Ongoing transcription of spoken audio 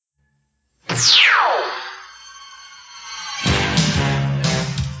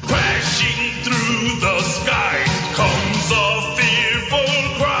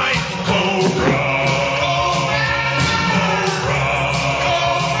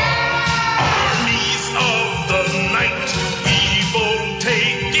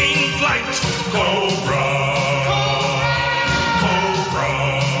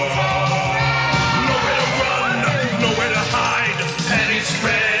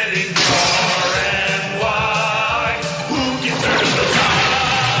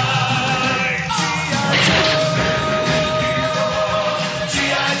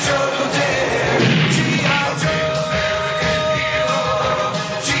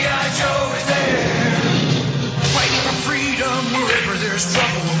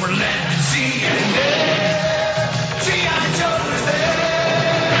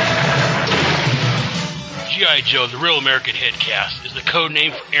G.I. Joe, the Real American Headcast, is the code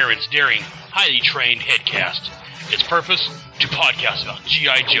name for Aaron's daring, highly trained headcast. Its purpose? To podcast about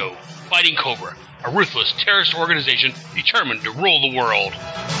G.I. Joe, Fighting Cobra, a ruthless terrorist organization determined to rule the world.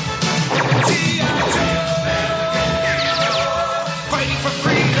 Fighting for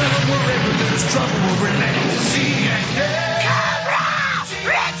freedom wherever there's trouble over land. Cobra!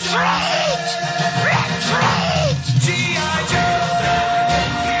 Retreat! Retreat! G.I. Joe!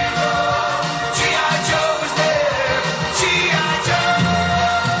 Hero! G.I. Joe is there! G.I. Joe!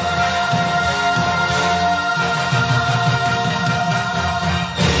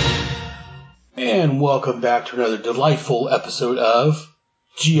 And welcome back to another delightful episode of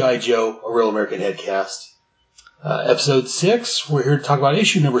G.I. Joe, a Real American Headcast. Episode 6, we're here to talk about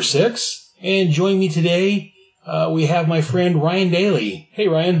issue number 6. And joining me today, we have my friend Ryan Daly. Hey,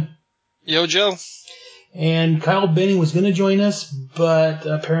 Ryan. Yo, Joe. And Kyle Benning was going to join us, but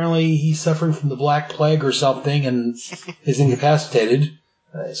apparently he's suffering from the Black Plague or something and is incapacitated.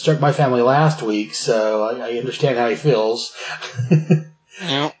 It struck my family last week, so I understand how he feels.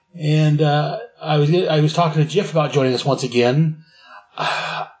 Yeah. And I was talking to Jeff about joining us once again.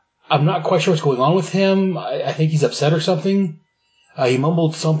 I'm not quite sure what's going on with him. I think he's upset or something. He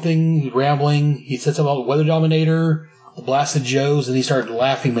mumbled something, rambling. He said something about Weather Dominator, the Blasted Joes, and he started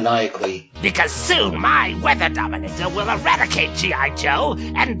laughing maniacally. Because soon my Weather Dominator will eradicate G.I. Joe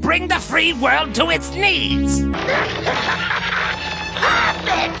and bring the free world to its knees.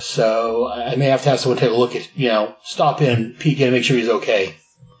 So I may have to have someone take a look at, stop in, peek in, and make sure he's okay.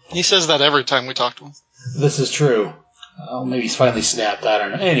 He says that every time we talk to him. This is true. Maybe he's finally snapped. I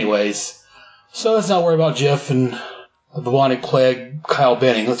don't know. Anyways, so let's not worry about Jeff and the bubonic plague, Kyle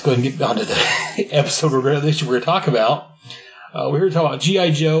Benning. Let's go ahead and get on to the episode we're going to talk about. We're here to talk about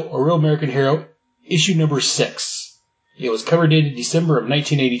G.I. Joe, a Real American Hero, issue number 6. It was cover dated December of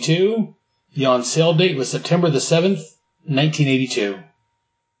 1982. The on sale date was September the 7th, 1982.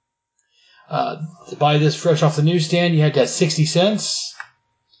 To buy this fresh off the newsstand, you had to have 60 cents.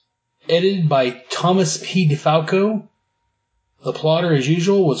 Edited by Thomas P. DeFalco. The plotter, as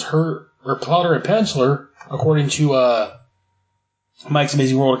usual, was plotter and penciler, according to Mike's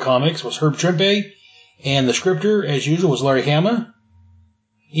Amazing World of Comics, was Herb Trimpe, and the scripter, as usual, was Larry Hama.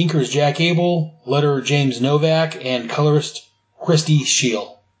 Inker is Jack Abel, letterer James Novak, and colorist Christy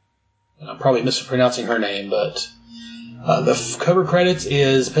Scheel. I'm probably mispronouncing her name, but the cover credits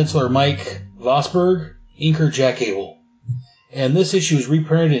is penciler Mike Vosberg, inker Jack Abel. And this issue is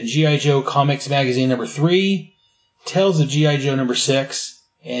reprinted in G.I. Joe Comics Magazine number 3, Tales of G.I. Joe number 6,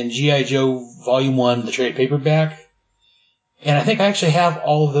 and G.I. Joe Volume 1, the trade paperback. And I think I actually have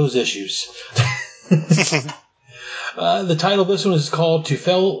all of those issues. The title of this one is called To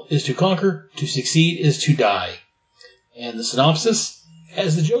Fail is to Conquer, To Succeed is to Die. And the synopsis: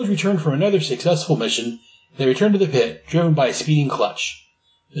 as the Joes return from another successful mission, they return to the pit, driven by a speeding Clutch.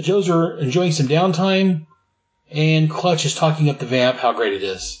 The Joes are enjoying some downtime, and Clutch is talking up the vamp how great it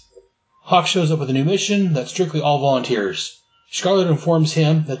is. Hawk shows up with a new mission that's strictly all volunteers. Scarlet informs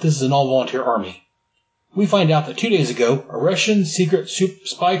him that this is an all-volunteer army. We find out that 2 days ago, a Russian secret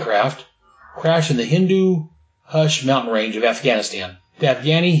spy craft crashed in the Hindu Kush mountain range of Afghanistan. The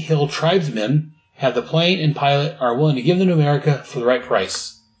Afghani hill tribesmen have the plane and pilot and are willing to give them to America for the right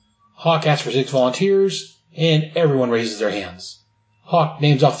price. Hawk asks for 6 volunteers, and everyone raises their hands. Hawk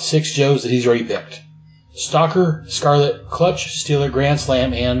names off the 6 Joes that he's already picked: Stalker, Scarlet, Clutch, Steeler, Grand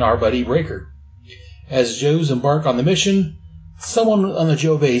Slam, and our buddy Breaker. As Joes embark on the mission, someone on the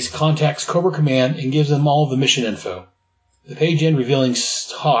Joe base contacts Cobra Command and gives them all the mission info. The page end revealing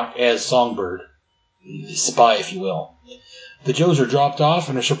Hawk as Songbird, the spy, if you will. The Joes are dropped off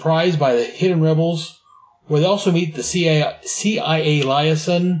and are surprised by the hidden rebels, where they also meet the CIA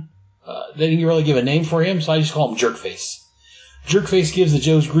liaison. They didn't really give a name for him, so I just call him Jerkface. Jerkface gives the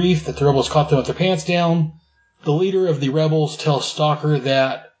Joes grief that the rebels caught them with their pants down. The leader of the rebels tells Stalker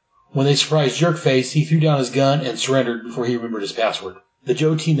that when they surprised Jerkface, he threw down his gun and surrendered before he remembered his password. The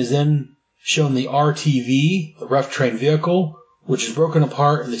Joe team is then shown the RTV, the rough terrain vehicle, which is broken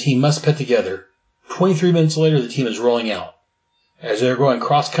apart and the team must pit together. 23 minutes later, the team is rolling out. As they're going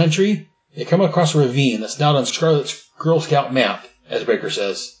cross-country, they come across a ravine that's not on Scarlet's Girl Scout map, as Baker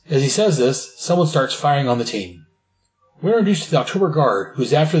says. As he says this, someone starts firing on the team. We're introduced to the October Guard,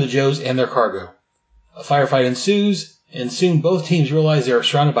 who's after the Joes and their cargo. A firefight ensues, and soon both teams realize they are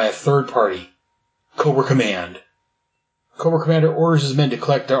surrounded by a third party: Cobra Command. Cobra Commander orders his men to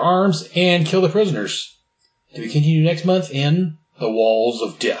collect their arms and kill the prisoners. To be continued next month in The Walls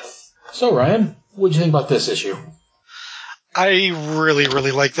of Death. So, Ryan, what did you think about this issue? I really,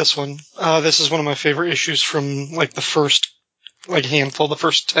 really like this one. This is one of my favorite issues from the first handful, the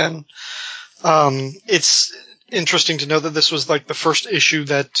first 10. It's interesting to know that this was like the first issue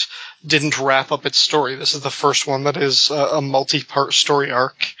that didn't wrap up its story. This is the first one that is a multi-part story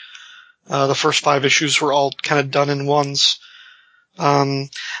arc. The first 5 issues were all kind of done in ones.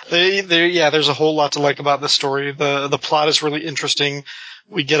 There's a whole lot to like about this story. The plot is really interesting.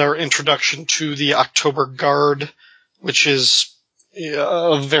 We get our introduction to the October Guard, which is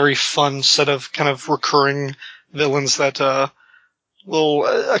a very fun set of kind of recurring villains that will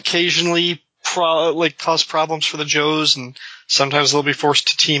occasionally cause problems for the Joes, and sometimes they'll be forced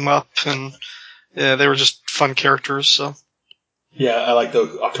to team up, and they were just fun characters. So yeah, I like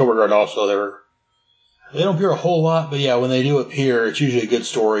the October Guard also. They don't appear a whole lot, but yeah, when they do appear, it's usually a good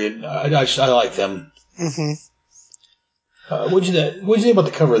story, and I like them. Mm-hmm. What'd you think about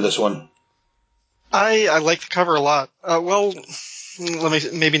the cover of this one? I like the cover a lot.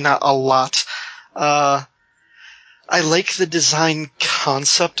 Maybe not a lot. I like the design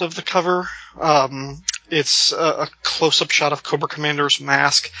concept of the cover. It's a close-up shot of Cobra Commander's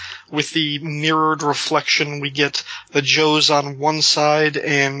mask with the mirrored reflection. We get the Joes on one side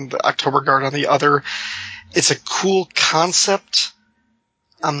and the October Guard on the other. It's a cool concept.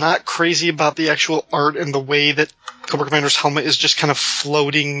 I'm not crazy about the actual art and the way that Cobra Commander's helmet is just kind of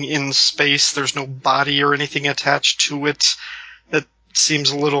floating in space. There's no body or anything attached to it. That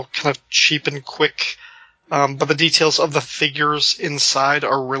seems a little kind of cheap and quick. But the details of the figures inside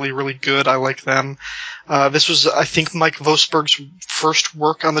are really, really good. I like them. This was, I think, Mike Vosberg's first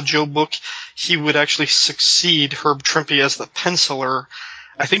work on the Joe book. He would actually succeed Herb Trimpe as the penciler.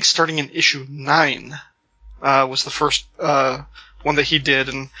 I think starting in issue 9 was the first one that he did,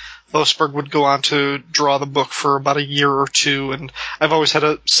 and Vosberg would go on to draw the book for about a year or two, and I've always had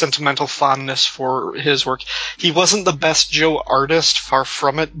a sentimental fondness for his work. He wasn't the best Joe artist, far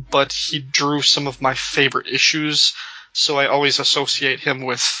from it, but he drew some of my favorite issues, so I always associate him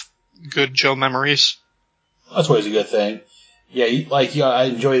with good Joe memories. That's always a good thing. Yeah, I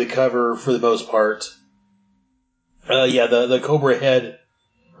enjoy the cover for the most part. The Cobra head,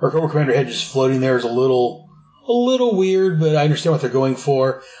 or Cobra Commander head just floating there is a little weird, but I understand what they're going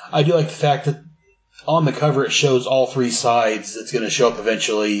for. I do like the fact that on the cover it shows all 3 sides that's going to show up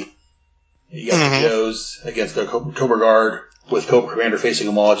eventually. You got the Joes against the Cobra Guard with Cobra Commander facing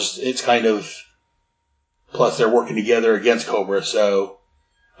them all. It's kind of... Plus they're working together against Cobra, so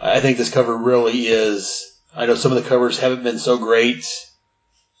I think this cover really is... I know some of the covers haven't been so great,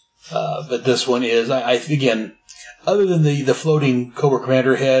 but this one is... Again, other than the floating Cobra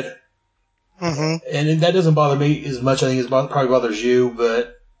Commander head... And that doesn't bother me as much. I think it probably bothers you,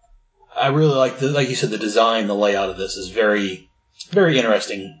 but I really like like you said, the design, the layout of this is very, very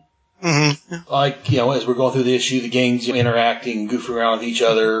interesting. Like, as we're going through the issue, the gangs interacting, goofing around with each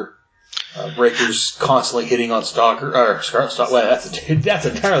other. Breaker's constantly hitting on Stalker, or Scarlet. Well, that's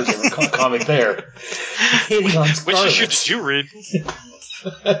entirely different comic there. Hitting on Scarlet. Which issue did you read?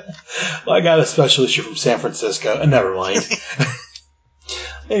 Well, I got a special issue from San Francisco. Never mind.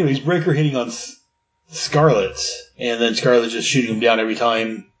 Anyways, Breaker hitting on Scarlet, and then Scarlet just shooting him down every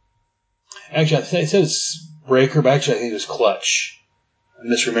time. Actually, I said it's Breaker, but actually I think it was Clutch. I'm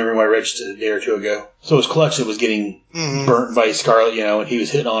misremembering what I read just a day or two ago. So it was Clutch that was getting burnt by Scarlet, and he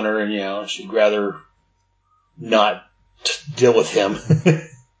was hitting on her, and, she'd rather not deal with him.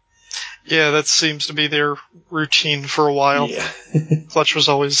 Yeah, that seems to be their routine for a while. Yeah. Clutch was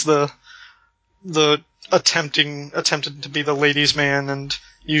always the attempted to be the ladies' man and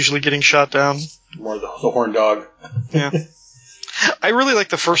usually getting shot down. More the horn dog. Yeah. I really like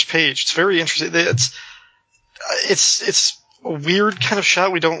the first page. It's very interesting. It's a weird kind of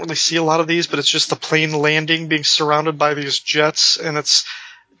shot. We don't really see a lot of these, but it's just the plane landing, being surrounded by these jets, and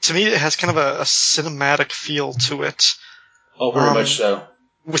to me, it has kind of a cinematic feel to it. Oh, very much so.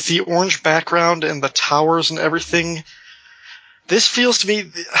 With the orange background and the towers and everything, this feels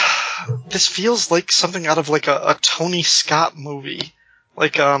like something out of like a Tony Scott movie,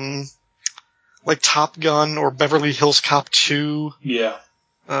 like Top Gun or Beverly Hills Cop 2. Yeah.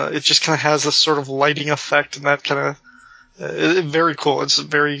 It just kind of has this sort of lighting effect, and that kind of very cool. It's a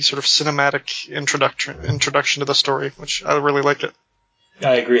very sort of cinematic introduction to the story, which I really like it.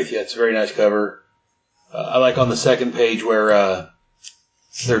 I agree with you. It's a very nice cover. I like on the second page where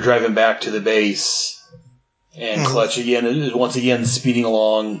they're driving back to the base. And Clutch again is once again speeding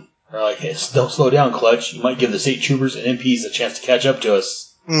along. They're like, hey, don't slow down, Clutch. You might give the state troopers and MPs a chance to catch up to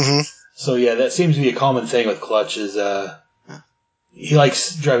us. So yeah, that seems to be a common thing with Clutch. Is he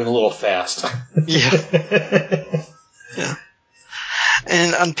likes driving a little fast. Yeah. Yeah.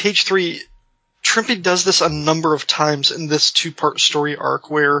 And on page 3, Trimpe does this a number of times in this 2-part story arc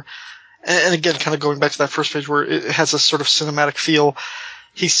where, and again, kind of going back to that first page where it has a sort of cinematic feel.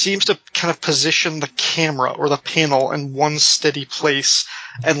 he seems to kind of position the camera or the panel in one steady place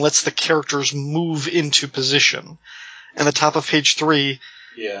and lets the characters move into position. And the top of page 3,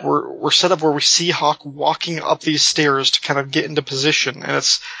 Yeah. we're set up where we see Hawk walking up these stairs to kind of get into position, and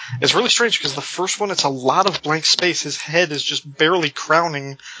it's really strange because the first one, it's a lot of blank space. His head is just barely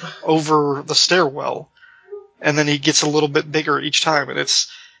crowning over the stairwell, and then he gets a little bit bigger each time, and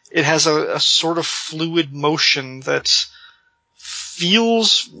it has a sort of fluid motion that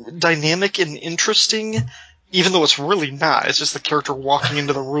feels dynamic and interesting, even though it's really not. It's just the character walking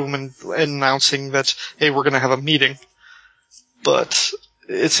into the room and announcing that, hey, we're going to have a meeting. But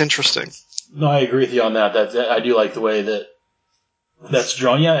it's interesting. No, I agree with you on that. I do like the way that's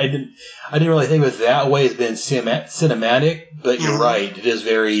drawn. Yeah, I didn't really think of it that way as being cinematic, but you're right. It is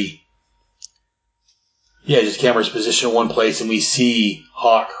very, just camera's positioned in one place, and we see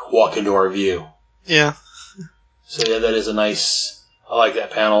Hawk walk into our view. Yeah. So yeah, that is a nice. I like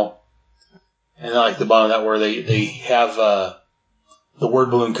that panel, and I like the bottom of that where they have the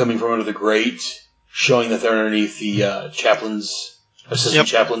word balloon coming from under the grate, showing that they're underneath the assistant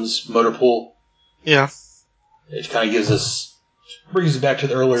chaplain's motor pool. Yeah. It kind of brings us back to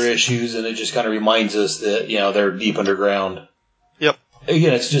the earlier issues, and it just kind of reminds us that, they're deep underground. Yep.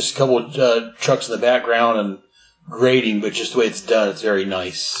 Again, it's just a couple of trucks in the background and grating, but just the way it's done, it's very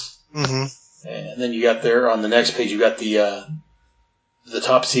nice. Mm-hmm. And then you got there, on the next page, you got the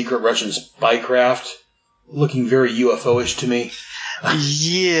top secret Russian spy craft, looking very UFO-ish to me.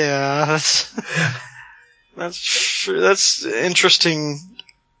 Yeah, that's interesting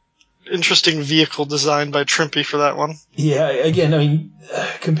vehicle design by Trimpe for that one. Yeah, again, I mean,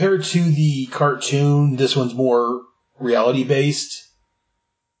 compared to the cartoon, this one's more reality-based.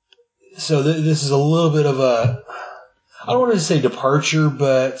 So this is a little bit of a, I don't want to say departure,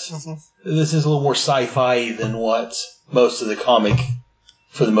 but this is a little more sci-fi than what most of the comic,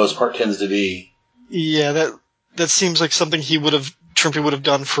 for the most part, tends to be. Yeah, that seems like something Trimpe would have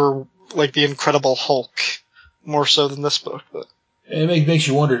done for, like, the Incredible Hulk, more so than this book. But it makes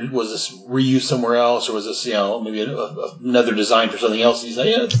you wonder, was this reused somewhere else, or was this, maybe another design for something else? And he's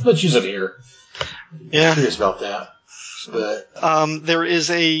like, let's use it here. Yeah. I'm curious about that. But there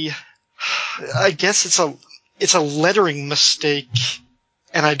is I guess it's a lettering mistake,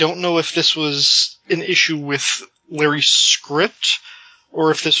 and I don't know if this was an issue with Larry's script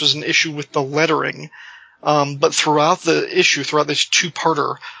or if this was an issue with the lettering. But throughout this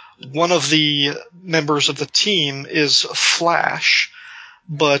two-parter, one of the members of the team is Flash,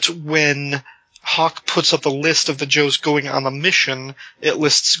 but when Hawk puts up the list of the Joes going on the mission, it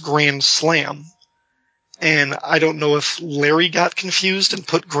lists Grand Slam. And I don't know if Larry got confused and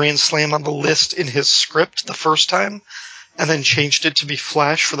put Grand Slam on the list in his script the first time, and then changed it to be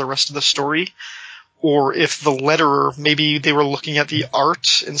Flash for the rest of the story, or if the letterer, maybe they were looking at the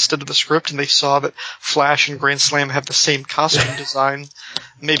art instead of the script and they saw that Flash and Grand Slam have the same costume design,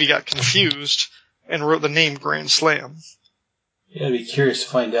 maybe got confused and wrote the name Grand Slam. Yeah, I'd be curious to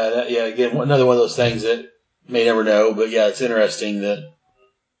find out. Yeah, again, another one of those things that may never know, but yeah, it's interesting that,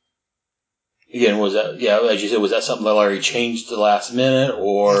 again, was that, as you said, was that something that Larry changed at the last minute,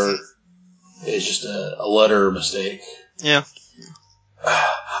 or it's just a letter mistake? Yeah.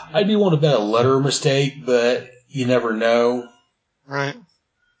 I do want to bet a letter mistake, but you never know. Right.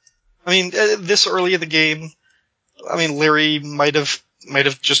 I mean, this early in the game, Larry might have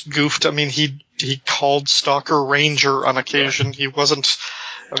just goofed. I mean, he called Stalker Ranger on occasion. He wasn't.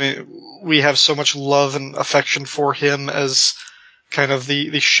 We have so much love and affection for him as kind of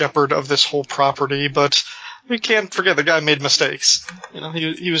the shepherd of this whole property, but we can't forget the guy made mistakes.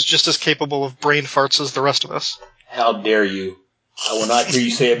 He was just as capable of brain farts as the rest of us. How dare you? I will not hear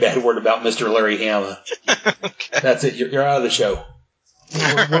you say a bad word about Mr. Larry Hama. Okay. That's it. You're out of the show.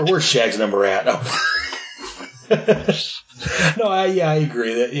 Where's Shag's number at? No, I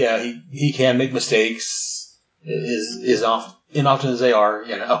agree that he can make mistakes. Is often as they are,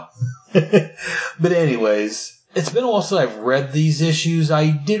 But anyways, it's been a while since I've read these issues.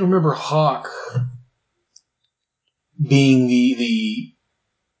 I did remember Hawk being the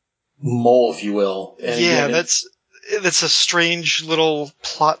mole, if you will. And again, that's a strange little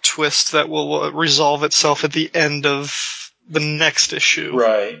plot twist that will resolve itself at the end of the next issue.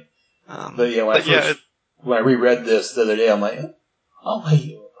 Right. When I reread this the other day, I'm like,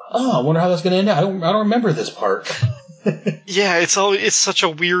 I wonder how that's going to end up. I don't remember this part. Yeah, it's such a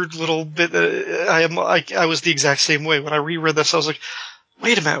weird little bit. I was the exact same way. When I reread this, I was like,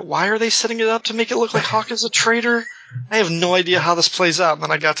 wait a minute, why are they setting it up to make it look like Hawk is a traitor? I have no idea how this plays out. And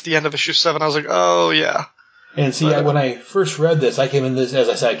then I got to the end of issue 7, I was like, oh yeah. And see, when I first read this, I came into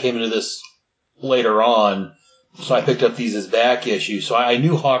this later on, So I picked up these as back issues. So I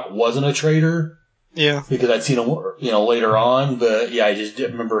knew Hawk wasn't a traitor. Yeah. Because I'd seen him, later on. But yeah, I just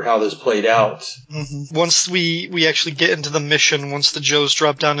didn't remember how this played out. Mm-hmm. Once we actually get into the mission, once the Joes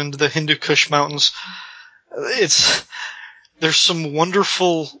drop down into the Hindu Kush Mountains, there's some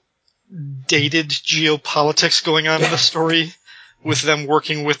wonderful dated geopolitics going on in the story, with them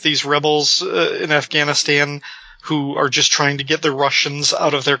working with these rebels in Afghanistan who are just trying to get the Russians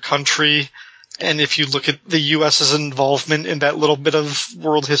out of their country. And if you look at the U.S.'s involvement in that little bit of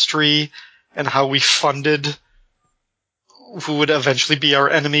world history and how we funded who would eventually be our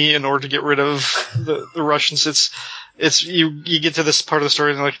enemy in order to get rid of the Russians, it's you get to this part of the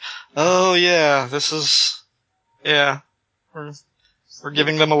story and you're like, oh yeah, we're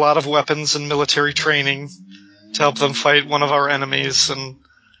giving them a lot of weapons and military training to help them fight one of our enemies, and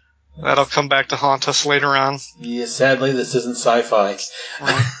that'll come back to haunt us later on. Yeah, sadly, this isn't sci-fi.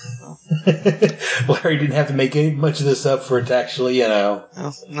 Larry didn't have to make much of this up for it to actually, No.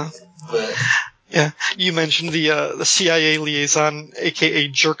 But Yeah, you mentioned the CIA liaison, aka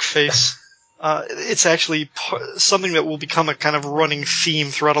Jerkface. It's actually something that will become a kind of running theme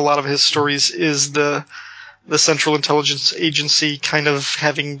throughout a lot of his stories, is the Central Intelligence Agency kind of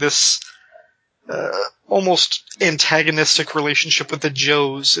having this almost antagonistic relationship with the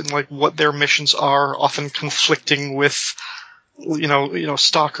Joes, and like what their missions are, often conflicting with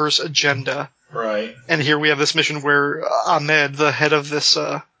Stalker's agenda. right. And here we have this mission where Ahmed, the head of this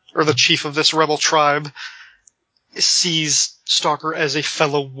or the chief of this rebel tribe, sees Stalker as a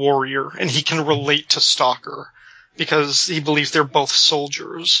fellow warrior, and he can relate to Stalker because he believes they're both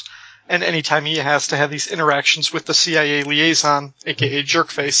soldiers. And anytime he has to have these interactions with the CIA liaison, aka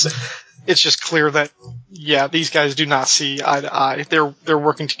Jerkface, it's just clear that, yeah, these guys do not see eye to eye. They're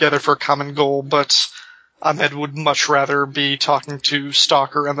working together for a common goal, but Ahmed would much rather be talking to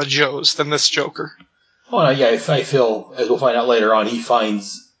Stalker and the Joes than this Joker. Well, yeah, I feel, as we'll find out later on, he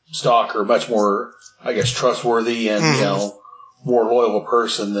finds Stalker much more, I guess, trustworthy and, more loyal a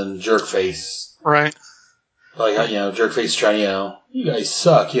person than Jerkface. Right. Like, Jerkface is trying, you guys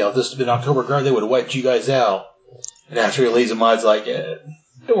suck. If this had been October Guard, they would have wiped you guys out. And after he leaves him, Ahmed's like,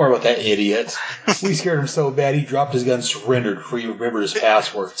 don't worry about that idiot. We scared him so bad, he dropped his gun, surrendered before he remembered his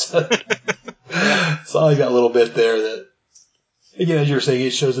passwords. So I like that little bit there that, again, as you were saying,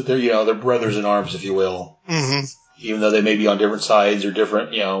 it shows that they're brothers in arms, if you will. Mm-hmm. Even though they may be on different sides or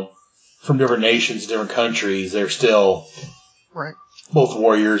different, from different nations, different countries, they're still right. Both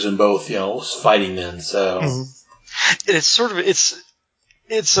warriors and both, fighting men. So it's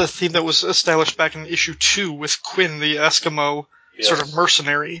a theme that was established back in issue 2 with Quinn, the Eskimo sort of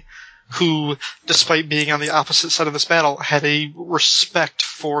mercenary, who, despite being on the opposite side of this battle, had a respect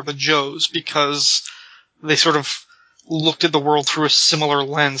for the Joes because they sort of looked at the world through a similar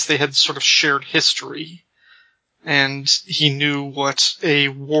lens. They had sort of shared history. And he knew what a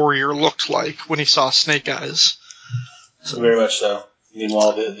warrior looked like when he saw Snake Eyes. So. Very much so.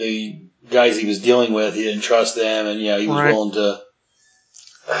 Meanwhile, the guys he was dealing with, he didn't trust them, and he was willing to.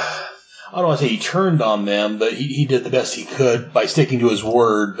 I don't want to say he turned on them, but he did the best he could by sticking to his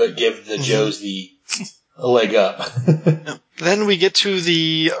word, but give the Joes a leg up. Then we get to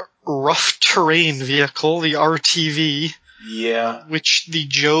the rough terrain vehicle, the RTV. Yeah. Which the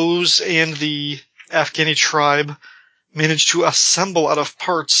Joes and the Afghani tribe managed to assemble out of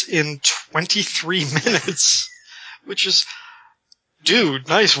parts in 23 minutes, which is, dude,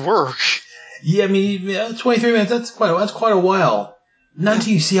 nice work. Yeah, 23 minutes, that's quite a while. Not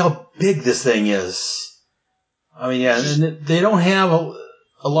until you see how big this thing is. And they don't have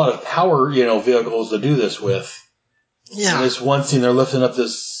a lot of power, vehicles to do this with. Yeah. In this one scene, they're lifting up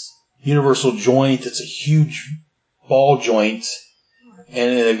this universal joint. It's a huge ball joint,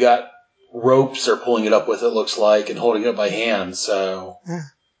 and they've got ropes they're pulling it up with, it looks like, and holding it up by hand, so. Yeah.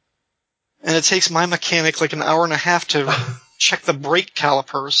 And it takes my mechanic like an hour and a half to check the brake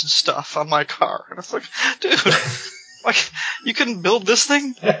calipers and stuff on my car. And it's like, dude, you couldn't build this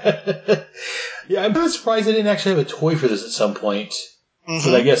thing? Yeah, I'm not surprised they didn't actually have a toy for this at some point.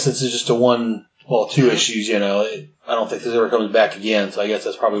 But I guess since it's just two issues, I don't think this ever comes back again, so I guess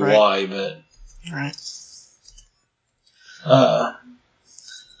that's probably why, but. Right.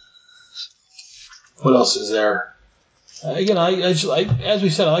 What else is there? Again, as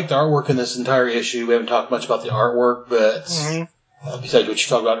we said, I like the artwork in this entire issue. We haven't talked much about the artwork, but besides what you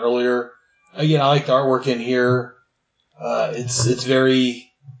talked about earlier, again, I like the artwork in here. It's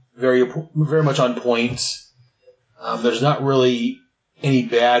very, very, very much on point. There's not really any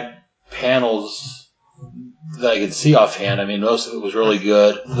bad panels that I can see offhand. Most of it was really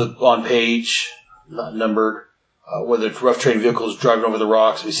good. On page, not numbered. Whether it's rough terrain vehicles driving over the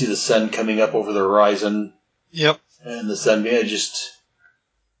rocks, we see the sun coming up over the horizon. Yep. And the sun, just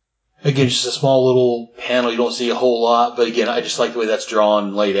a small little panel. You don't see a whole lot, but again, I just like the way that's drawn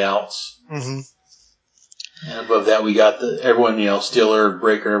and laid out. Mm-hmm. And above that, we got everyone, Steeler,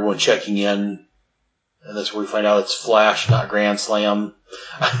 Breaker, everyone checking in. And that's where we find out it's Flash, not Grand Slam.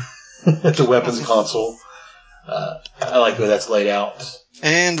 At the weapons console. I like the way that's laid out.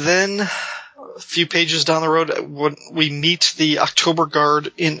 And then, a few pages down the road, we meet the October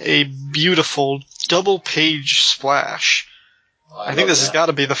Guard in a beautiful double-page splash. I think this has got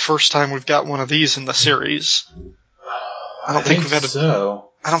to be the first time we've got one of these in the series. I don't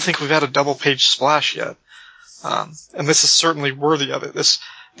think we've had a double-page splash yet. And this is certainly worthy of it. This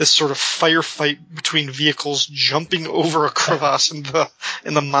sort of firefight between vehicles jumping over a crevasse in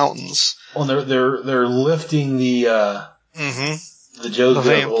the mountains. Well, they're lifting the Joe's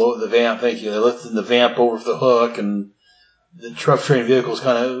vehicle, the Vamp. Thank you. They're lifting the Vamp over the hook, and the truck train vehicle is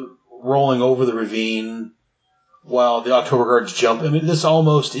kind of rolling over the ravine while the October Guards jump. I mean, this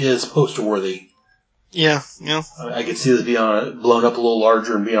almost is poster worthy. Yeah. I could see this being blown up a little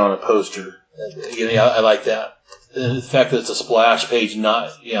larger and being on a poster. Again, I like that. And the fact that it's a splash page,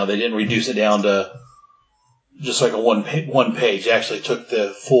 not they didn't reduce it down to just like a one page. They actually took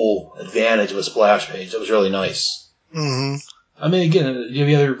the full advantage of a splash page. That was really nice. Mm-hmm. I mean, again, do you have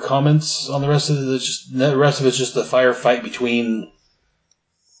any other comments on the rest of it? The rest of it's just the firefight between.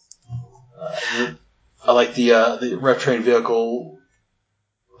 I like the rev train vehicle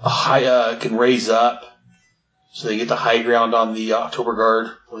can raise up, so they get the high ground on the October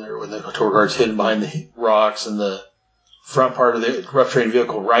Guard when the October Guard's hidden behind the rocks, and the front part of the rev train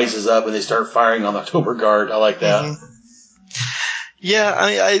vehicle rises up and they start firing on the October Guard. I like that. Mm-hmm.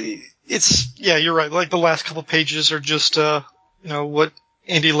 Yeah, you're right. Like the last couple pages are just what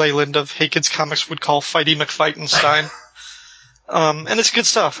Andy Leyland of Hey Kids Comics would call Fighty McFightenstein. And it's good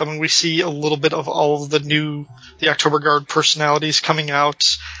stuff. I mean, we see a little bit of all of the October Guard personalities coming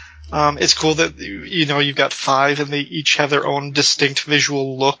out. It's cool that, you've got 5 and they each have their own distinct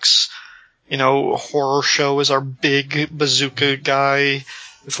visual looks. Horror Show is our big bazooka guy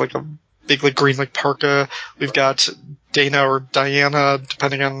with like a big green parka. We've got Dana or Diana,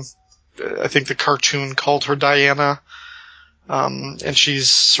 depending on, I think the cartoon called her Diana. And she's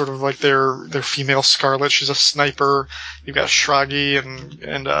sort of like their female Scarlet. She's a sniper. You've got Shragi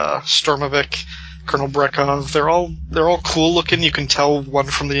and Stormovic, Colonel Brekov. They're all cool looking. You can tell one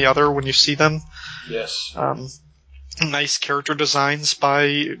from the other when you see them. Yes. Nice character designs by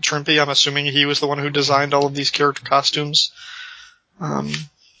Trimpe. I'm assuming he was the one who designed all of these character costumes.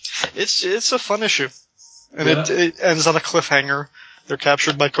 It's a fun issue, and it ends on a cliffhanger. They're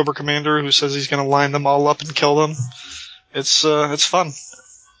captured by Cobra Commander, who says he's going to line them all up and kill them. It's fun.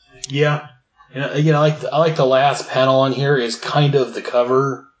 Yeah. And again, I like the last panel on here is kind of the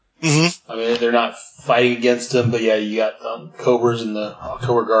cover. Mm-hmm. I mean, they're not fighting against them, but yeah, you got Cobras and the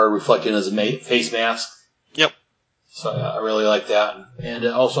October Guard reflected as a face mask. Yep. So I really like that. And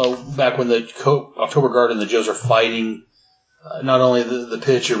also, back when the October Guard and the Joes are fighting, not only the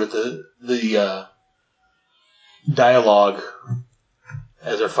picture, but the dialogue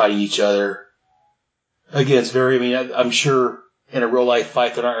as they're fighting each other. Again, it's I'm sure in a real life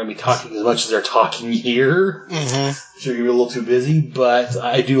fight they're not going to be talking as much as they're talking here. Mm-hmm. So you're a little too busy, but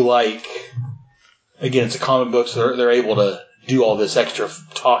I do like, again, it's a comic book, so they're able to do all this extra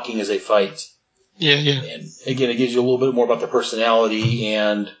talking as they fight. Yeah. And again, it gives you a little bit more about their personality,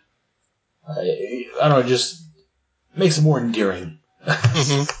 and I don't know, just makes it more endearing.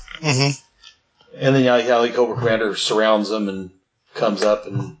 Mm-hmm. Mm-hmm. And then how the Cobra Commander surrounds them and comes up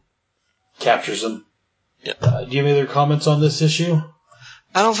and captures them. Yeah. Do you have any other comments on this issue?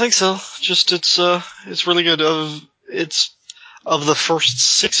 I don't think so. Just it's really good. It's of the first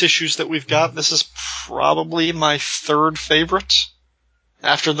 6 issues that we've got, this is probably my 3rd favorite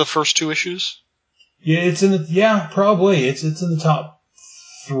after the first 2 issues. Yeah, probably. It's in the top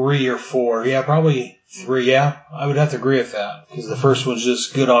 3 or 4. Yeah, probably 3. Yeah, I would have to agree with that because the first one's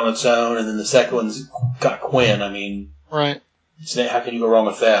just good on its own, and then the second one's got Quinn. I mean, right. How can you go wrong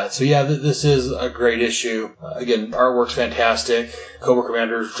with that? So yeah, this is a great issue. Again, artwork's fantastic. Cobra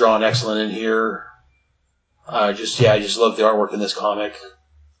Commander's drawn excellent in here. I just love the artwork in this comic.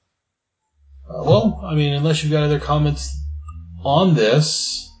 Unless you've got other comments on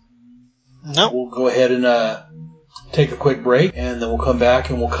this, nope. We'll go ahead and take a quick break, and then we'll come back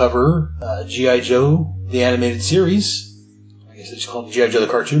and we'll cover G.I. Joe, the animated series. I guess it's called G.I. Joe the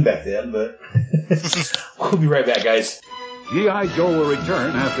cartoon back then, but we'll be right back, guys. G.I. Joe will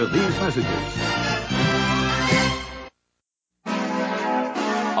return after these messages.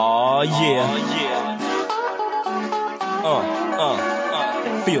 Aw, yeah.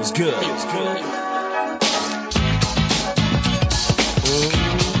 Feels good.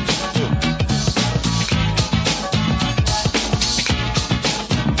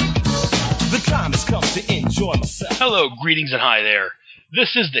 The time has come to enjoy myself. Hello, greetings, and hi there.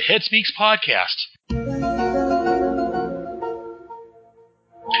 This is the Head Speaks podcast.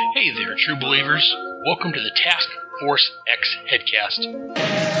 Hey there, true believers. Welcome to the Task Force X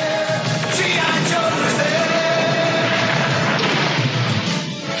Headcast.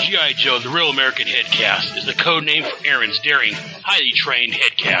 G.I. Joe, the Real American Headcast, is the code name for Aaron's daring, highly trained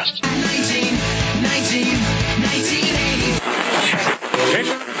headcast.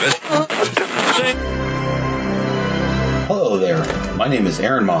 1980. Hello there, my name is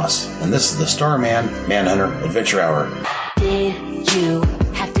Aaron Moss, and this is the Starman Manhunter Adventure Hour.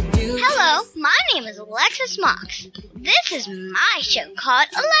 Hello, my name is Alexis Mox. This is my show called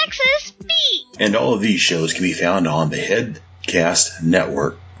Alexis Speak. And all of these shows can be found on the Headcast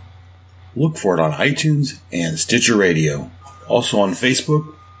Network. Look for it on iTunes and Stitcher Radio. Also on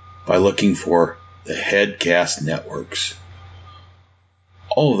Facebook by looking for the Headcast Networks.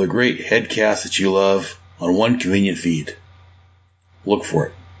 All of the great Headcasts that you love on one convenient feed. Look for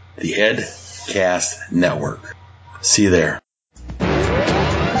it. The Headcast Network. See you there.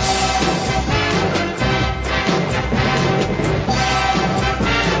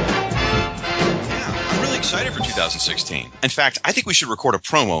 Excited for 2016. In fact, I think we should record a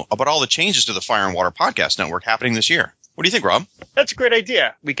promo about all the changes to the Fire and Water Podcast Network happening this year. What do you think, Rob? That's a great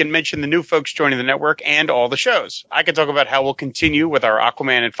idea. We can mention the new folks joining the network and all the shows. I can talk about how we'll continue with our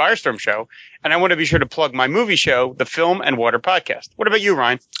Aquaman and Firestorm show, and I want to be sure to plug my movie show, the Film and Water Podcast. What about you,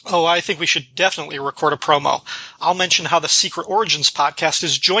 Ryan? Oh, I think we should definitely record a promo. I'll mention how the Secret Origins podcast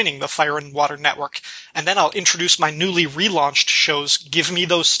is joining the Fire and Water Network, and then I'll introduce my newly relaunched shows, Give Me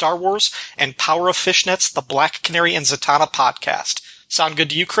Those Star Wars and Power of Fishnets, the Black Canary and Zatanna podcast. Sound good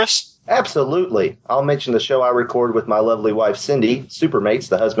to you, Chris? Absolutely. I'll mention the show I record with my lovely wife, Cindy, Supermates,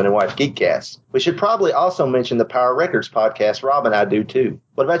 the husband and wife Geekcast. We should probably also mention the Power Records podcast Rob and I do, too.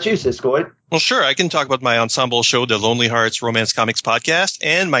 What about you, Siskoid? Well, sure. I can talk about my ensemble show, the Lonely Hearts Romance Comics Podcast,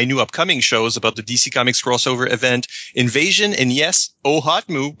 and my new upcoming shows about the DC Comics crossover event, Invasion, and yes, oh, hot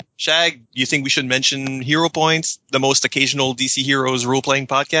move. Shag, you think we should mention Hero Points, the most occasional DC Heroes role-playing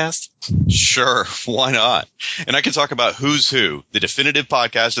podcast? Sure, why not? And I can talk about Who's Who, the definitive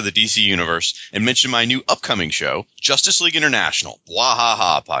podcast of the DC Universe, and mention my new upcoming show, Justice League International,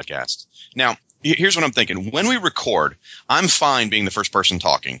 Wahaha podcast. Now, here's what I'm thinking. When we record, I'm fine being the first person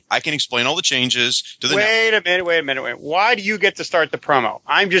talking. I can explain all the changes to the Wait a minute. Why do you get to start the promo?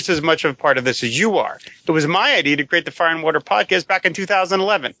 I'm just as much of a part of this as you are. It was my idea to create the Fire and Water Podcast back in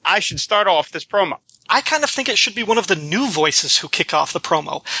 2011. I should start off this promo. I kind of think it should be one of the new voices who kick off the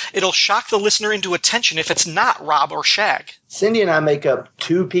promo. It'll shock the listener into attention if it's not Rob or Shag. Cindy and I make up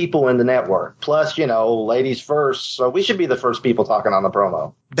two people in the network. Plus, ladies first, so we should be the first people talking on the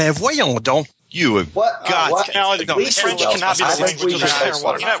promo. Ben voyons donc. You have What? got French cannot be the language of the Fire and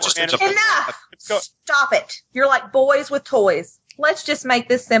Water Network. Enough! Stop it. You're like boys with toys. Let's just make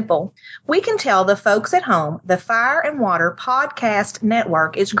this simple. We can tell the folks at home the Fire and Water Podcast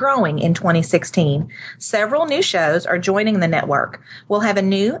Network is growing in 2016. Several new shows are joining the network. We'll have a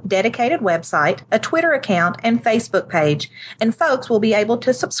new dedicated website, a Twitter account, and Facebook page, and folks will be able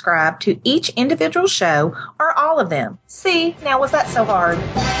to subscribe to each individual show or all of them. See, now was that so hard?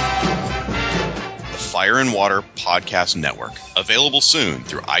 Fire and Water Podcast Network. Available soon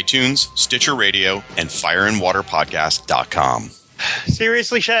through iTunes, Stitcher Radio, and fireandwaterpodcast.com.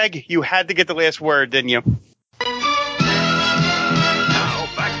 Seriously, Shag? You had to get the last word, didn't you? Now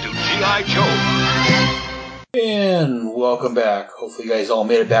back to G.I. Joe. And welcome back. Hopefully you guys all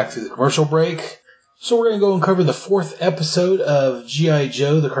made it back through the commercial break. So we're going to go and cover the 4th episode of G.I.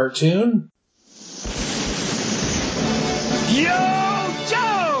 Joe, the cartoon. Yo,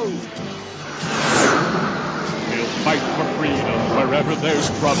 Joe! He'll fight for freedom wherever there's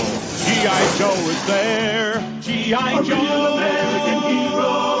trouble. G.I. Joe is there. G.I. Joe, American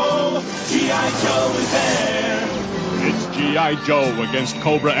hero. G.I. Joe is there. It's G.I. Joe against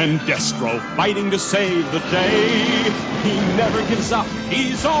Cobra and Destro, fighting to save the day. He never gives up,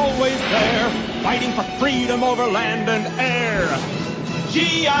 he's always there, fighting for freedom over land and air.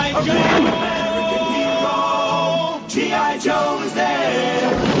 G.I. Joe, American hero. G.I. Joe is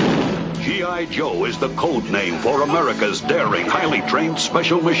there. G.I. Joe is the code name for America's daring, highly trained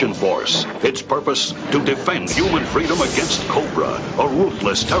Special Mission Force. Its purpose, to defend human freedom against Cobra, a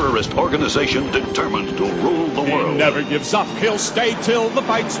ruthless terrorist organization determined to rule the world. He never gives up, he'll stay till the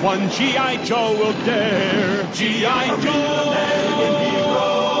fight's won. G.I. Joe will dare. G.I. Joe, American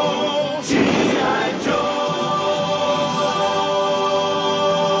hero. G.I. Joe.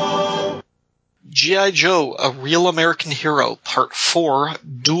 G.I. Joe, A Real American Hero, Part 4,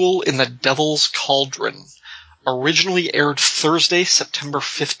 Duel in the Devil's Cauldron. Originally aired Thursday, September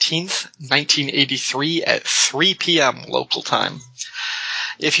 15th, 1983 at 3 p.m. local time.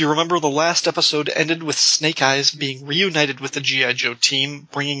 If you remember, the last episode ended with Snake Eyes being reunited with the G.I. Joe team,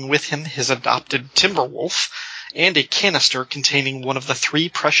 bringing with him his adopted Timberwolf, and a canister containing one of the 3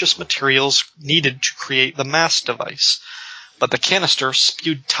 precious materials needed to create the mask device. But the canister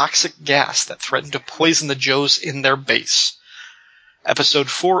spewed toxic gas that threatened to poison the Joes in their base. Episode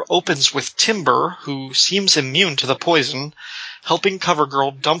 4 opens with Timber, who seems immune to the poison, helping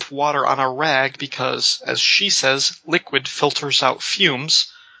CoverGirl dump water on a rag because, as she says, liquid filters out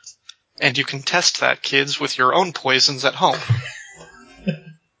fumes. And you can test that, kids, with your own poisons at home.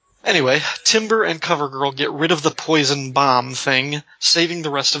 Anyway, Timber and CoverGirl get rid of the poison bomb thing, saving the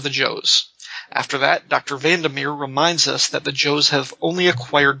rest of the Joes. After that, Dr. Vandermeer reminds us that the Joes have only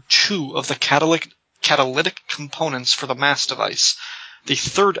acquired 2 of the catalytic components for the mass device. The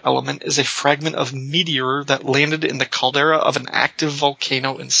third element is a fragment of meteor that landed in the caldera of an active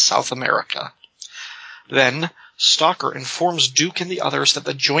volcano in South America. Then, Stalker informs Duke and the others that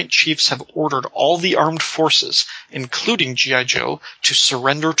the Joint Chiefs have ordered all the armed forces, including G.I. Joe, to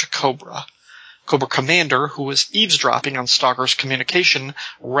surrender to Cobra. Cobra Commander, who was eavesdropping on Stalker's communication,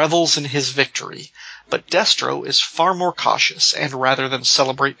 revels in his victory. But Destro is far more cautious and, rather than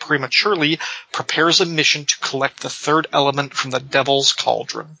celebrate prematurely, prepares a mission to collect the third element from the Devil's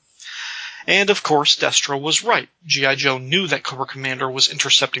Cauldron. And, of course, Destro was right. G.I. Joe knew that Cobra Commander was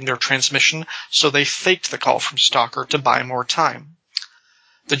intercepting their transmission, so they faked the call from Stalker to buy more time.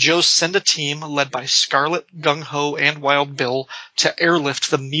 The Joes send a team, led by Scarlet, Gung-Ho, and Wild Bill, to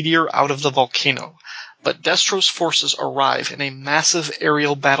airlift the meteor out of the volcano. But Destro's forces arrive and a massive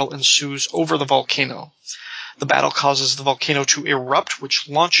aerial battle ensues over the volcano. The battle causes the volcano to erupt, which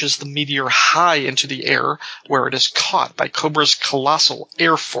launches the meteor high into the air, where it is caught by Cobra's colossal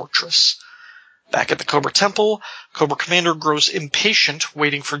air fortress. Back at the Cobra Temple, Cobra Commander grows impatient,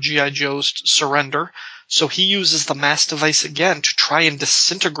 waiting for G.I. Joe's surrender, so he uses the mass device again to try and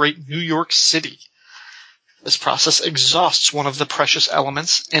disintegrate New York City. This process exhausts one of the precious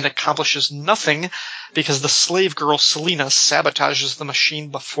elements and accomplishes nothing because the slave girl Selina sabotages the machine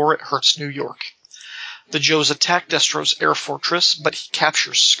before it hurts New York. The Joes attack Destro's air fortress, but he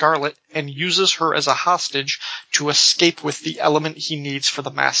captures Scarlet and uses her as a hostage to escape with the element he needs for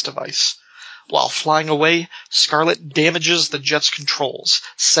the mass device. While flying away, Scarlet damages the jet's controls,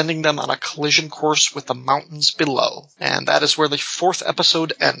 sending them on a collision course with the mountains below. And that is where the 4th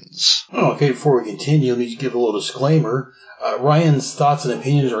episode ends. Okay, before we continue, let me give a little disclaimer. Ryan's thoughts and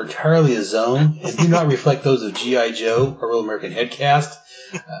opinions are entirely his own and do not reflect those of G.I. Joe, a Real American Headcast.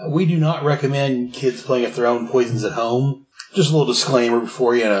 We do not recommend kids playing with their own poisons at home. Just a little disclaimer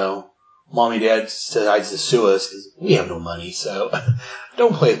before, Mom and Dad decides to sue us because we have no money, so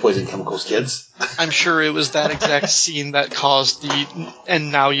don't play with poison chemicals, kids. I'm sure it was that exact scene that caused the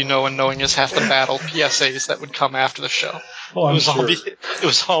 "and now you know and knowing is half the battle" PSAs that would come after the show. Oh, I'm sure. It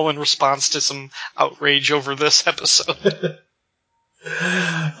was all in response to some outrage over this episode.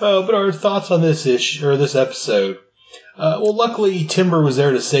 But our thoughts on this episode. Well, luckily Timber was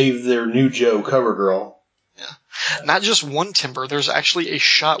there to save their new Joe, CoverGirl. Not just one Timber, there's actually a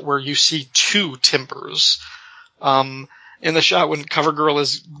shot where you see 2 Timbers. In the shot when CoverGirl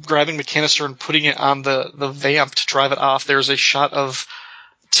is grabbing the canister and putting it on the vamp to drive it off, there's a shot of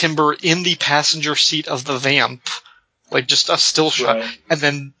Timber in the passenger seat of the vamp. Like just a still shot. Right. And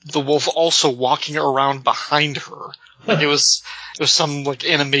then the wolf also walking around behind her. Like it was some like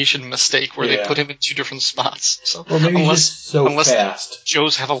animation mistake where they put him in 2 different spots. So or maybe just so unless fast.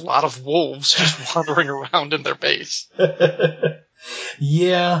 Joes have a lot of wolves just wandering around in their base.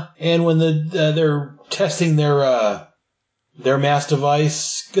 Yeah, and when they're testing their mass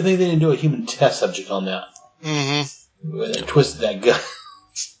device, good thing they didn't do a human test subject on that. Mm-hmm. They twisted that gun.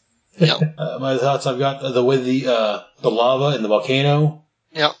 Yep. My thoughts, I've got the way the lava in the volcano.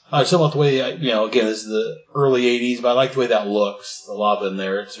 Yep. I still like the way, again, this is the early 80s, but I like the way that looks, the lava in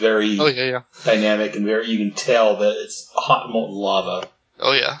there. It's very dynamic and you can tell that it's hot molten lava.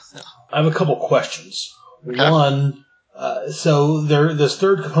 Oh, yeah. I have a couple questions. Okay. One, so this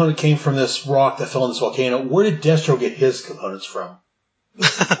third component came from this rock that fell in this volcano. Where did Destro get his components from?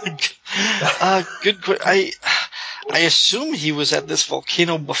 Good question. I assume he was at this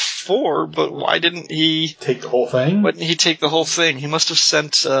volcano before, but why didn't he take the whole thing? Why didn't he take the whole thing? He must have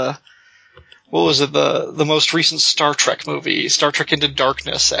sent what was it, the most recent Star Trek movie, Star Trek Into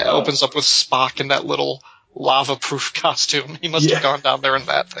Darkness, opens up with Spock in that little lava-proof costume. He must have gone down there in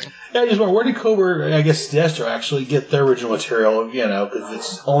that thing. Yeah, I just wonder, where did Cobra, I guess Destro, actually get their original material,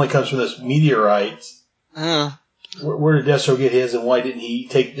 because it only comes from this meteorite. Where did Destro get his, and why didn't he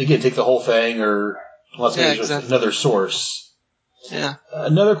take the whole thing, or unless maybe just another source? Yeah.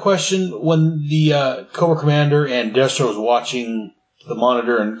 Another question, when the Cobra Commander and Destro was watching the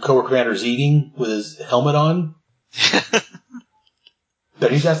monitor and Cobra Commander's eating with his helmet on,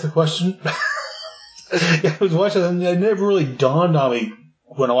 did he ask the question? I was watching them, it never really dawned on me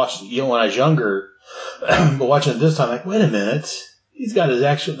when I watched when I was younger, but watching it this time, like, wait a minute, he's got his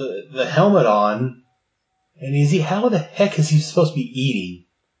the helmet on. And how the heck is he supposed to be eating?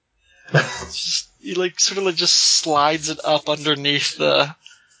 He just slides it up underneath the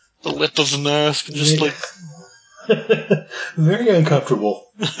lip of the mask and just very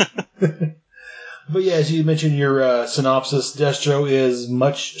uncomfortable. But yeah, as you mentioned your synopsis, Destro is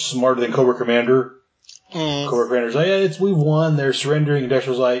much smarter than Cobra Commander. Cobra Commander's like, we won, they're surrendering, and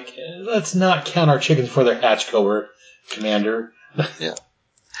Destro's like, let's not count our chickens before they're hatched, Cobra Commander. Yeah.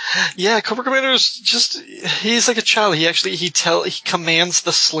 Yeah, Cobra Commander's he's like a child. He commands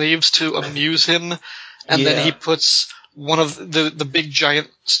the slaves to amuse him, and then he puts one of the big giant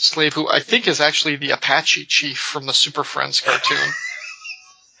slave, who I think is actually the Apache chief from the Super Friends cartoon.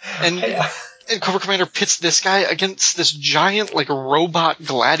 And Cobra Commander pits this guy against this giant, robot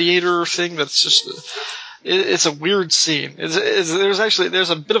gladiator thing that's just... It's a weird scene. There's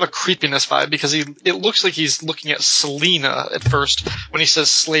a bit of a creepiness vibe, because it looks like he's looking at Selena at first when he says,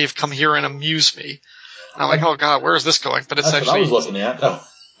 "Slave, come here and amuse me." And I'm like, oh god, where is this going? But it's That's what I was looking at. Oh.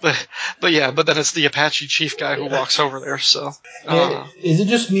 But then it's the Apache chief guy who walks over there. So is it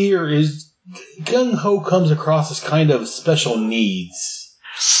just me, or is Gung Ho comes across as kind of special needs?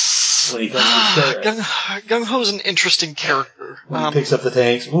 When he comes Gung Ho's an interesting character. When he picks up the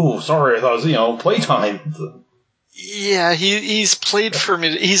tanks. Ooh, sorry, I thought it was, playtime. Yeah, he's played for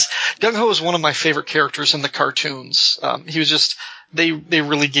me. Gung Ho is one of my favorite characters in the cartoons. He was just, they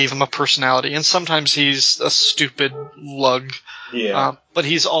really gave him a personality, and sometimes he's a stupid lug. Yeah. But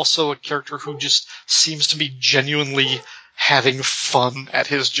he's also a character who just seems to be genuinely having fun at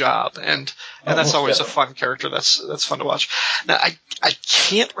his job, and that's always a fun character. That's fun to watch. Now, I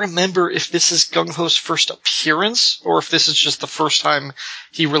can't remember if this is Gung Ho's first appearance, or if this is just the first time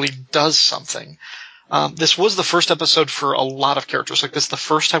he really does something. This was the first episode for a lot of characters. This is the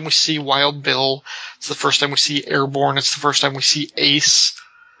first time we see Wild Bill. It's the first time we see Airborne. It's the first time we see Ace.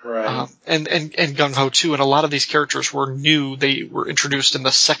 Right. And Gung Ho too. And a lot of these characters were new. They were introduced in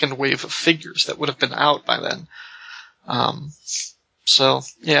the second wave of figures that would have been out by then. So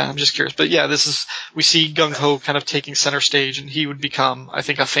yeah, I'm just curious. But yeah, we see Gung Ho kind of taking center stage, and he would become, I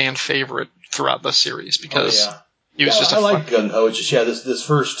think, a fan favorite throughout the series, because he was just I like Gung Ho. It's just, this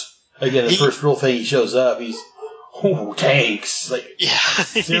first real thing he shows up, he's, tanks.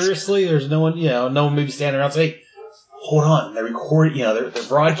 Seriously? There's no one, no one maybe standing around saying, hey, hold on, they're recording, they're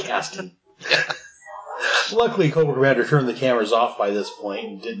broadcasting. Yeah. Luckily, Cobra Commander turned the cameras off by this point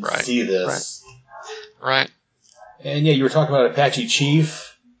and didn't see this. Right. And yeah, you were talking about Apache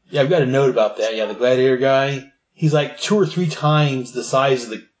Chief. Yeah, I've got a note about that. Yeah, the gladiator guy. He's 2 or 3 times the size of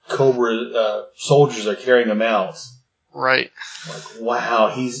the Cobra soldiers are carrying him out. Right.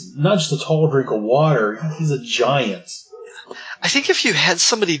 Wow, he's not just a tall drink of water, he's a giant. I think if you had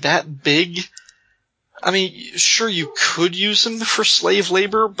somebody that big, I mean, sure, you could use him for slave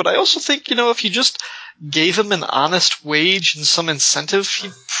labor, but I also think, if you just gave him an honest wage and some incentive,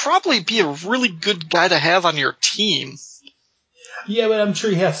 he'd probably be a really good guy to have on your team. Yeah, but I'm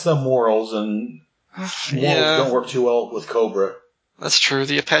sure he has some morals, and morals don't work too well with Cobra. That's true.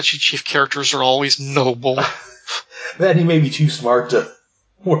 The Apache Chief characters are always noble. Then he may be too smart to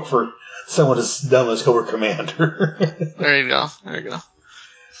work for someone as dumb as Cobra Commander. There you go.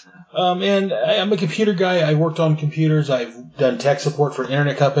 And I'm a computer guy. I worked on computers. I've done tech support for an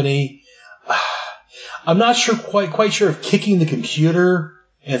internet company. I'm not quite sure if kicking the computer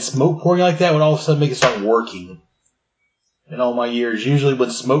and smoke pouring like that would all of a sudden make it start working. In all my years, usually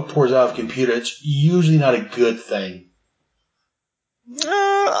when smoke pours out of a computer, it's usually not a good thing.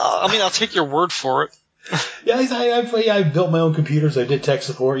 I'll take your word for it. Yeah, I built my own computers. I did tech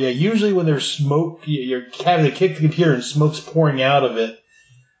support. Yeah, usually when there's smoke, you're having to kick the computer and smoke's pouring out of it.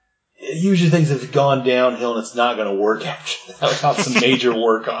 Usually things have gone downhill and it's not going to work after that without some major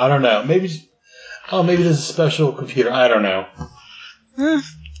work. I don't know. Maybe there's a special computer. I don't know.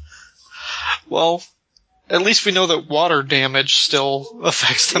 Well, at least we know that water damage still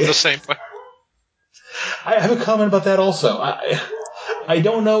affects them the same way. I have a comment about that also. I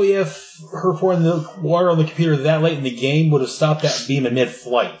don't know if her pouring the water on the computer that late in the game would have stopped that beam in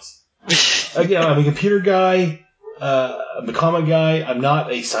mid-flight. Again, I'm a computer guy. I'm a comic guy. I'm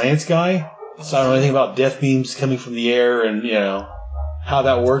not a science guy, so I don't know anything about death beams coming from the air and how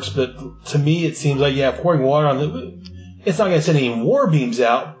that works. But to me, it seems like pouring water on it's not going to send any war beams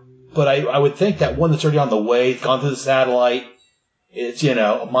out. But I would think that one that's already on the way, gone through the satellite, it's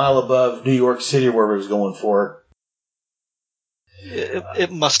a mile above New York City, wherever it was going for.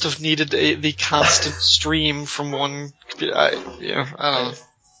 It must have needed the constant stream from one. I don't know.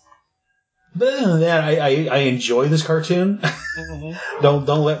 But other than that, I enjoy this cartoon. Mm-hmm. Don't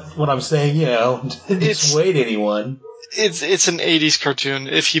let what I'm saying, dissuade anyone. It's an 80s cartoon.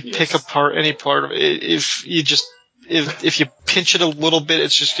 If you pick apart any part of it, if you pinch it a little bit,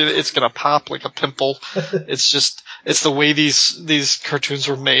 it's gonna pop like a pimple. It's the way these cartoons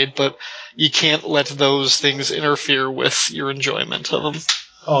were made, but you can't let those things interfere with your enjoyment of them.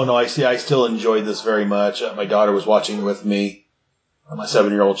 Oh no, I still enjoyed this very much. My daughter was watching it with me. My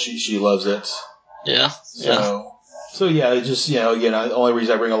 7-year-old, she loves it. Yeah. So it just again, the only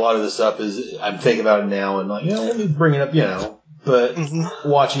reason I bring a lot of this up is I'm thinking about it now and like let me bring it up, But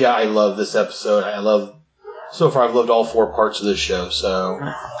watch, I love this episode. So far I've loved all 4 parts of this show. So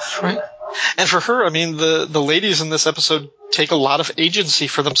right. And for her, I mean, the ladies in this episode take a lot of agency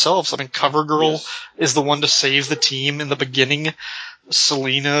for themselves. I mean, CoverGirl is the one to save the team in the beginning.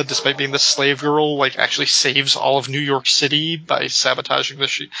 Selena, despite being the slave girl, actually saves all of New York City by sabotaging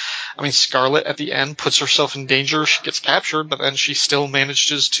the Scarlet at the end puts herself in danger. She gets captured, but then she still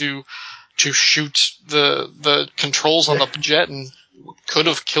manages to shoot the controls on the jet and could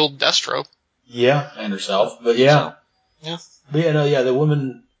have killed Destro. Yeah, and herself. But yeah. But the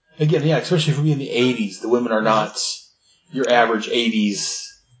women, again, especially for me in the 80s, the women are not your average 80s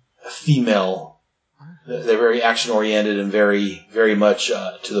female. They're very action-oriented and very, very much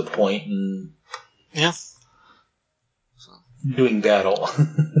to the point and doing battle.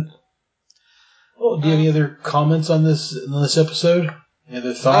 Well, do you have any other comments on this episode? Any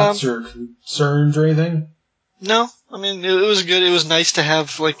other thoughts or concerns or anything? No. I mean, it was good. It was nice to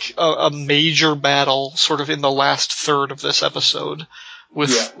have a major battle sort of in the last third of this episode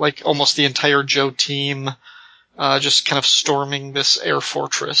with almost the entire Joe team just kind of storming this air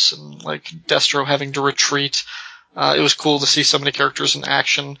fortress and Destro having to retreat. It was cool to see so many characters in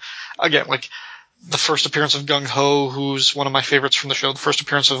action. Again, the first appearance of Gung Ho, who's one of my favorites from the show. The first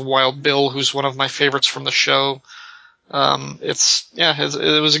appearance of Wild Bill, who's one of my favorites from the show. It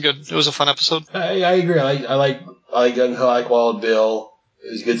was a fun episode. I agree. I like Gung Ho. I like Wild Bill.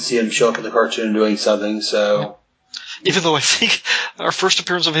 It was good to see him show up in the cartoon doing something. So, even though I think our first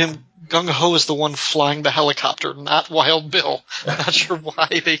appearance of him, Gung Ho is the one flying the helicopter, not Wild Bill. I'm not sure why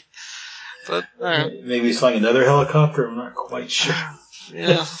they. But maybe he's flying another helicopter. I'm not quite sure.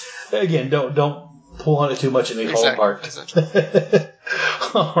 Yeah. Again, don't pull on it too much and make it fall apart. Exactly.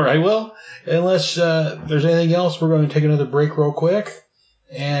 All right. Well, unless there's anything else, we're going to take another break real quick,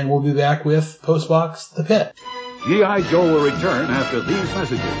 and we'll be back with Postbox The Pit. G.I. Joe will return after these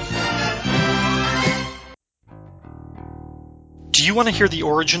messages. Do you want to hear the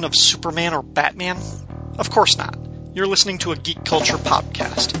origin of Superman or Batman? Of course not. You're listening to a Geek Culture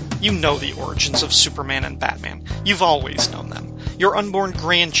podcast. You know the origins of Superman and Batman. You've always known them. Your unborn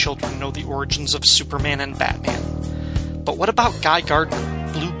grandchildren know the origins of Superman and Batman. But what about Guy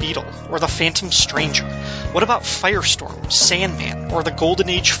Gardner, Blue Beetle, or the Phantom Stranger? What about Firestorm, Sandman, or the Golden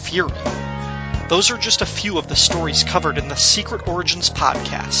Age Fury? Those are just a few of the stories covered in the Secret Origins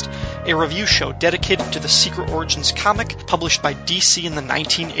podcast, a review show dedicated to the Secret Origins comic published by DC in the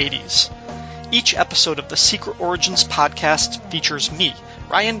 1980s. Each episode of the Secret Origins podcast features me,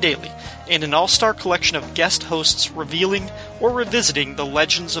 Ryan Daly, and an all-star collection of guest hosts revealing or revisiting the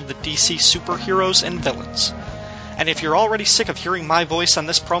legends of the DC superheroes and villains. And if you're already sick of hearing my voice on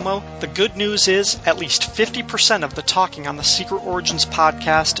this promo, the good news is at least 50% of the talking on the Secret Origins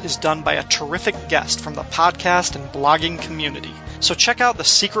podcast is done by a terrific guest from the podcast and blogging community. So check out the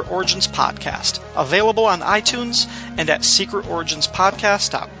Secret Origins podcast, available on iTunes and at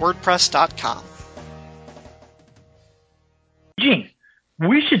secretoriginspodcast.wordpress.com. Gene,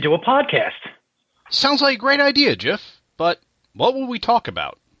 we should do a podcast. Sounds like a great idea, Jeff, but what will we talk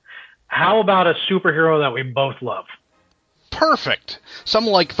about? How about a superhero that we both love? Perfect.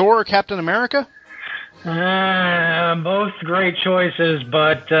 Someone like Thor or Captain America? Both great choices,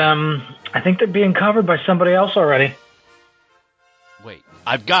 but I think they're being covered by somebody else already. Wait,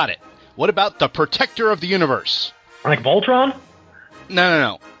 I've got it. What about the Protector of the Universe? Like Voltron?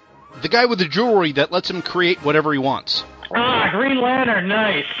 No. The guy with the jewelry that lets him create whatever he wants. Green Lantern,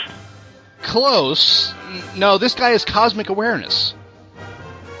 nice. Close. No, this guy has cosmic awareness.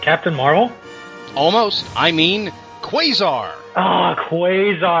 Captain Marvel? Almost. I mean, Quasar. Ah,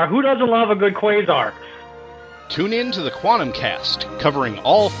 Quasar. Who doesn't love a good Quasar? Tune in to the Quantum Cast, covering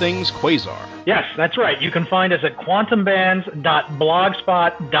all things Quasar. Yes, that's right. You can find us at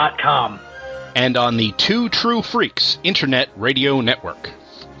quantumbands.blogspot.com. And on the Two True Freaks Internet Radio Network.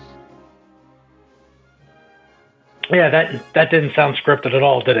 Yeah, that didn't sound scripted at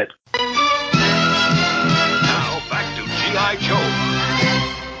all, did it? Now back to G.I. Joe.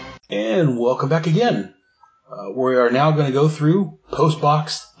 And welcome back again. We are now going to go through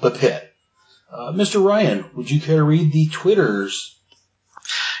Postbox The Pit. Mr. Ryan, would you care to read the Twitters?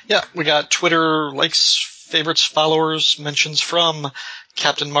 Yeah, we got Twitter likes, favorites, followers, mentions from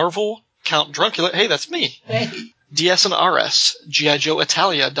Captain Marvel, Count Druncula. Hey, that's me. Hey. DS and RS,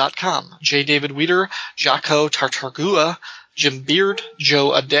 GIJoeItalia.com, J. David Weeder, Jaco Tartargua, Jim Beard,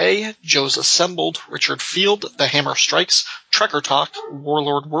 Joe Aday, Joe's Assembled, Richard Field, The Hammer Strikes, Trekker Talk,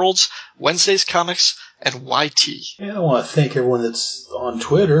 Warlord Worlds, Wednesday's Comics, and YT. Yeah, I want to thank everyone that's on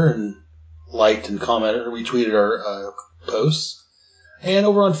Twitter and liked and commented or retweeted our posts. And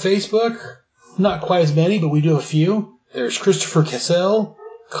over on Facebook, not quite as many, but we do have a few. There's Christopher Cassell,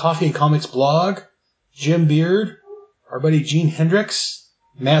 Coffee and Comics Blog, Jim Beard, our buddy Gene Hendricks,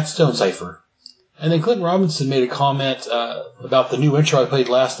 Matt Stonecipher. And then Clinton Robinson made a comment about the new intro I played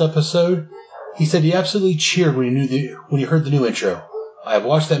last episode. He said he absolutely cheered when he heard the new intro. I have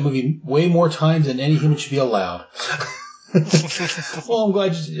watched that movie way more times than any human should be allowed. Well, I'm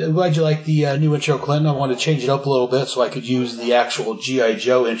glad you like the new intro, Clinton. I wanted to change it up a little bit so I could use the actual G.I.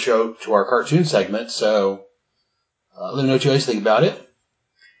 Joe intro to our cartoon segment. So let me know what you guys think about it.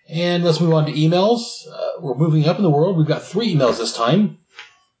 And let's move on to emails. We're moving up in the world. We've got 3 emails this time.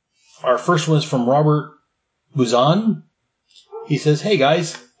 Our first one is from Robert Buzan. He says, "Hey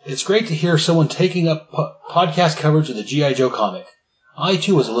guys, it's great to hear someone taking up podcast coverage of the G.I. Joe comic. I,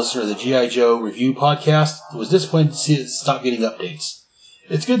 too, was a listener of the G.I. Joe review podcast and was disappointed to see it stop getting updates.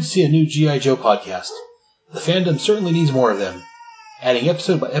 It's good to see a new G.I. Joe podcast. The fandom certainly needs more of them. Adding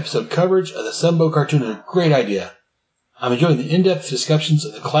episode-by-episode coverage of the Sunbow cartoon is a great idea. I'm enjoying the in-depth discussions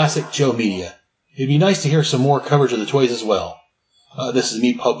of the classic Joe media. It'd be nice to hear some more coverage of the toys as well." This is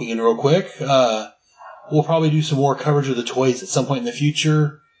me poking in real quick. We'll probably do some more coverage of the toys at some point in the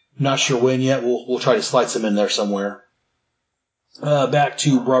future. Not sure when yet. We'll try to slide some in there somewhere. Back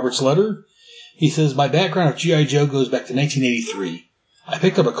to Robert's letter. He says, "My background of G.I. Joe goes back to 1983. I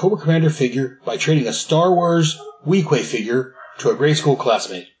picked up a Cobra Commander figure by trading a Star Wars Weequay figure to a grade school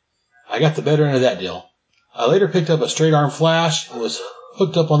classmate. I got the better end of that deal. I later picked up a Straight Arm Flash and was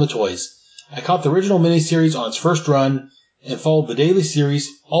hooked up on the toys. I caught the original miniseries on its first run and followed the daily series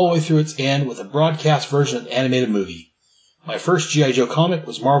all the way through its end with a broadcast version of the animated movie. My first G.I. Joe comic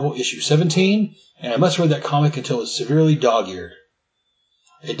was Marvel issue 17, and I must have read that comic until it was severely dog-eared.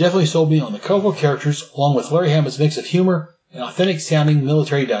 It definitely sold me on the colorful characters, along with Larry Hammon's mix of humor and authentic-sounding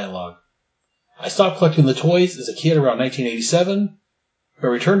military dialogue. I stopped collecting the toys as a kid around 1987, but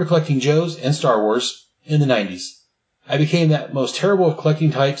returned to collecting Joes and Star Wars in the 90s. I became that most terrible of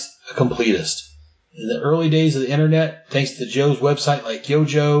collecting types, a completist. In the early days of the internet, thanks to Joe's website like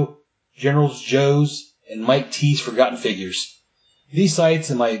YoJo, General's Joe's, and Mike T's Forgotten Figures. These sites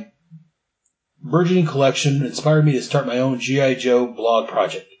and my burgeoning collection inspired me to start my own G.I. Joe blog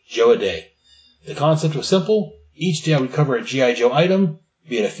project, Joe a Day. The concept was simple. Each day I would cover a G.I. Joe item,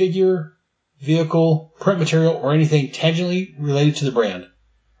 be it a figure, vehicle, print material, or anything tangentially related to the brand.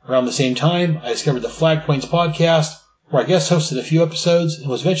 Around the same time, I discovered the Flag Points podcast, where I guest hosted a few episodes and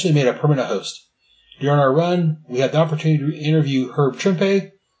was eventually made a permanent host. During our run, we had the opportunity to interview Herb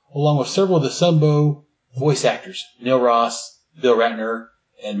Trimpe, along with several of the Sunbow voice actors, Neil Ross, Bill Ratner,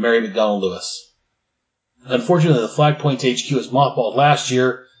 and Mary McDonald Lewis. Unfortunately, the Flag Points HQ was mothballed last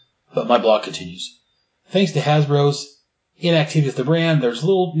year, but my blog continues. Thanks to Hasbro's inactivity with the brand, there's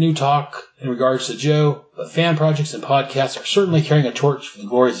little new talk in regards to Joe, but fan projects and podcasts are certainly carrying a torch for the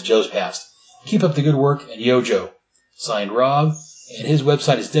glories of Joe's past. Keep up the good work, and Yo Joe. Signed, Rob, and his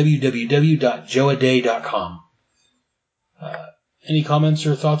website is www.joeaday.com. Any comments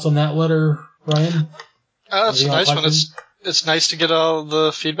or thoughts on that letter, Ryan? It's a nice one. It's nice to get all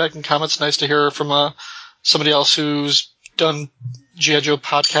the feedback and comments. Nice to hear from somebody else who's done G.I. Joe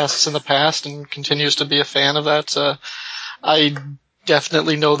podcasts in the past and continues to be a fan of that. I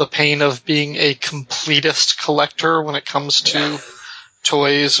definitely know the pain of being a completist collector when it comes to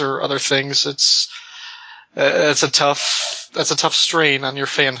toys or other things. That's a tough strain on your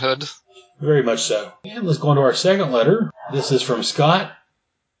fanhood. Very much so. And let's go on to our second letter. This is from Scott.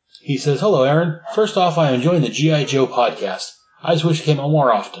 He says, "Hello, Aaron. First off, I am enjoying the G.I. Joe podcast. I just wish it came on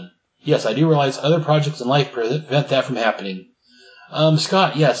more often. Yes, I do realize other projects in life prevent that from happening.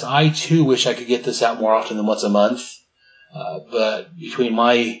 Scott, yes, I too wish I could get this out more often than once a month. But between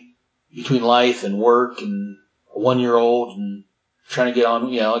life and work and a 1-year-old and trying to get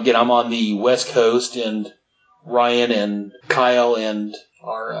on, again, I'm on the West Coast, and Ryan and Kyle and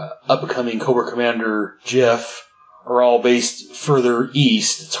our upcoming Cobra Commander Jeff are all based further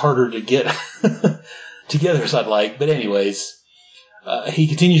east. It's harder to get together as I'd like. But anyways, he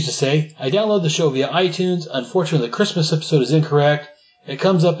continues to say, I download the show via iTunes. Unfortunately, the Christmas episode is incorrect. It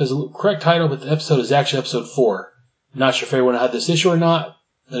comes up as a correct title, but the episode is actually episode 4. I'm not sure if everyone had this issue or not,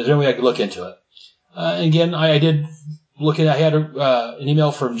 but there's no way I could look into it. And again, I did look at, I had an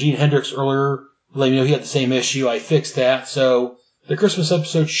email from Gene Hendricks earlier letting me know he had the same issue. I fixed that. So the Christmas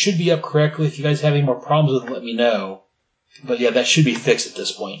episode should be up correctly. If you guys have any more problems with it, let me know. But yeah, that should be fixed at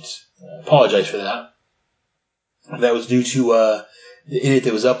this point. I apologize for that. That was due to the idiot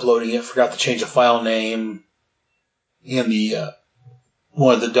that was uploading it forgot to change the file name and the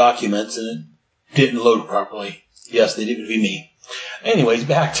one of the documents, and it didn't load properly. Yes, they didn't be me. Anyways,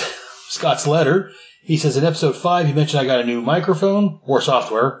 back to Scott's letter. He says, in episode 5, he mentioned I got a new microphone or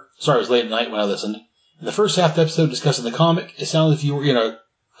software. Sorry, it was late at night when I listened. In the first half of the episode discussing the comic, it sounded as if you were in a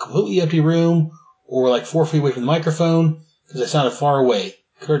completely empty room or like 4 feet away from the microphone because I sounded far away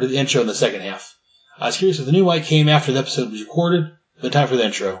compared to the intro in the second half. I was curious if the new mic came after the episode was recorded, but time for the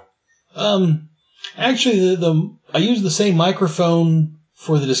intro. Actually, I used the same microphone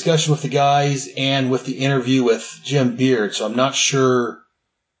for the discussion with the guys and with the interview with Jim Beard, so I'm not sure.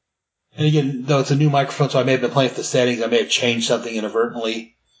 And again, though it's a new microphone, so I may have been playing with the settings. I may have changed something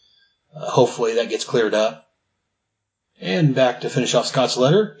inadvertently. Hopefully that gets cleared up. And back to finish off Scott's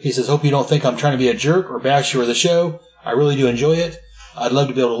letter. He says, hope you don't think I'm trying to be a jerk or bash you or the show. I really do enjoy it. I'd love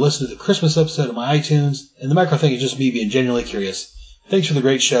to be able to listen to the Christmas episode of my iTunes, and the micro thing is just me being genuinely curious. Thanks for the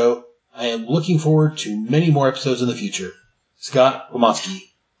great show. I am looking forward to many more episodes in the future. Scott Romansky.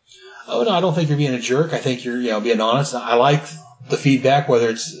 Oh, no, I don't think you're being a jerk. I think you're being honest. I like the feedback, whether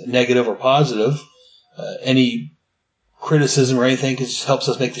it's negative or positive. Any criticism or anything just helps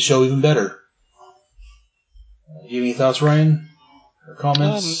us make the show even better. Do you have any thoughts, Ryan? Or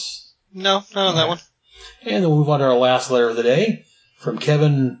comments? No, not on that one. And then we'll move on to our last letter of the day from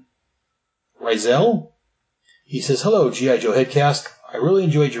Kevin Rizel. He says, hello, G.I. Joe Headcast. I really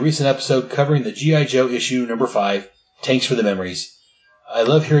enjoyed your recent episode covering the G.I. Joe issue number 5, Tanks for the Memories. I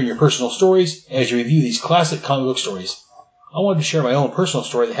love hearing your personal stories as you review these classic comic book stories. I wanted to share my own personal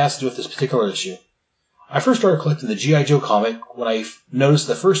story that has to do with this particular issue. I first started collecting the G.I. Joe comic when I noticed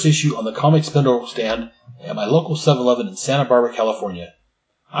the first issue on the comic spindle stand at my local 7-Eleven in Santa Barbara, California.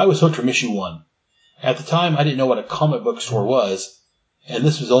 I was hooked from issue 1. At the time, I didn't know what a comic book store was, and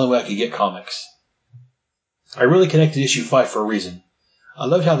this was the only way I could get comics. I really connected issue 5 for a reason. I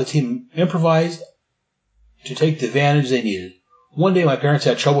loved how the team improvised to take the advantage they needed. One day, my parents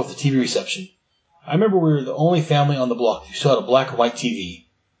had trouble with the TV reception. I remember we were the only family on the block who still had a black and white TV.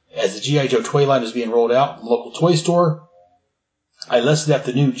 As the G.I. Joe toy line was being rolled out in the local toy store, I listed at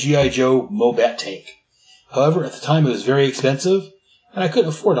the new G.I. Joe Mobat tank. However, at the time it was very expensive, and I couldn't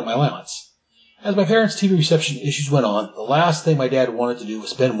afford it on my allowance. As my parents' TV reception issues went on, the last thing my dad wanted to do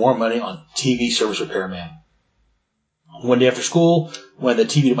was spend more money on TV service repairman. One day after school, when I had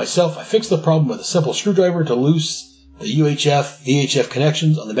the TV to myself, I fixed the problem with a simple screwdriver to loose the UHF, VHF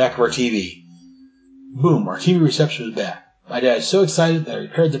connections on the back of our TV. Boom, our TV reception was back. My dad was so excited that I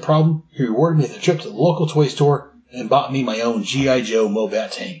repaired the problem, he rewarded me with a trip to the local toy store and bought me my own G.I. Joe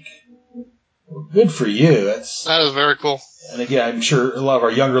Mobat tank. Well, good for you. That is very cool. And again, I'm sure a lot of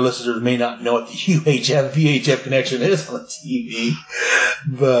our younger listeners may not know what the UHF, VHF connection is on the TV,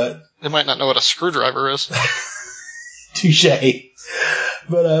 but they might not know what a screwdriver is. Touché.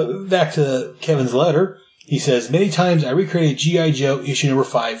 But back to Kevin's letter. He says, many times I recreated G.I. Joe issue number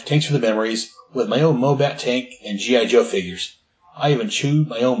 5, Tanks for the Memories, with my own Mobat tank and G.I. Joe figures. I even chewed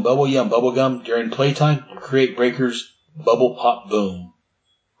my own Bubble Yum bubblegum during playtime to create Breaker's Bubble Pop Boom.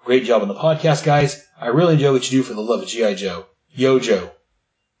 Great job on the podcast, guys. I really enjoy what you do for the love of G.I. Joe. Yo, Joe.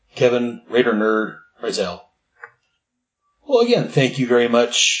 Kevin, Raider Nerd, Rizel. Well, again, thank you very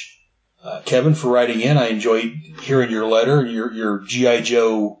much, Kevin, for writing in. I enjoyed hearing your letter and your G.I.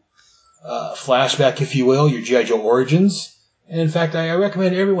 Joe flashback, if you will, your G.I. Joe origins. And in fact, I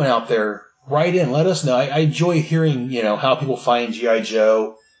recommend everyone out there write in, let us know. I enjoy hearing, how people find G.I.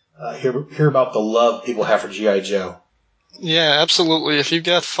 Joe, hear about the love people have for G.I. Joe. Yeah, absolutely. If you've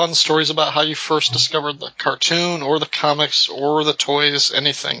got fun stories about how you first discovered the cartoon or the comics or the toys,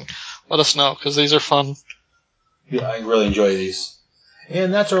 anything, let us know, because these are fun. Yeah, I really enjoy these.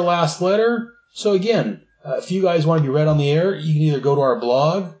 And that's our last letter. So again, if you guys want to be read on the air, you can either go to our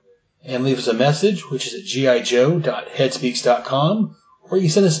blog and leave us a message, which is at gijoe.headspeaks.com, or you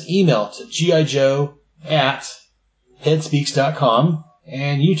can send us an email to gijoe@headspeaks.com,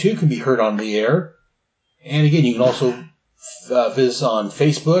 and you too can be heard on the air. And again, you can also visit us on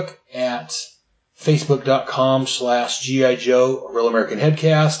Facebook at facebook.com/G.I. Joe, A Real American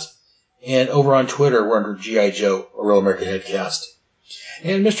Headcast, and over on Twitter, we're under G.I. Joe, A Real American Headcast.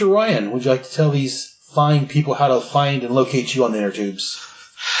 And Mr. Ryan, would you like to tell these fine people how to find and locate you on the inner tubes?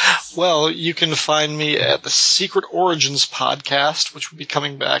 Well, you can find me at the Secret Origins podcast, which will be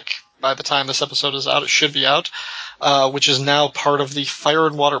coming back by the time this episode is out. It should be out, which is now part of the Fire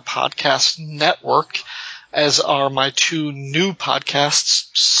and Water Podcast Network, as are my two new podcasts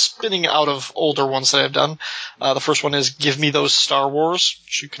spinning out of older ones that I've done. The first one is Give Me Those Star Wars,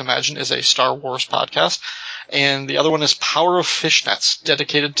 which you can imagine is a Star Wars podcast. And the other one is Power of Fishnets,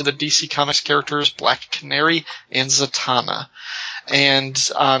 dedicated to the DC Comics characters Black Canary and Zatanna. And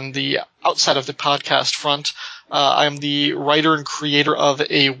on the outside of the podcast front, I am the writer and creator of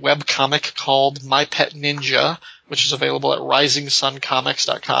a webcomic called My Pet Ninja, which is available at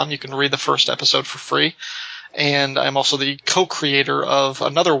risingsuncomics.com. You can read the first episode for free. And I'm also the co-creator of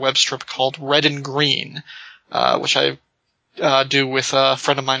another web strip called Red and Green, which I do with a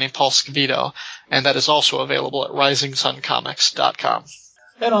friend of mine named Paul Scavito, and that is also available at risingsuncomics.com.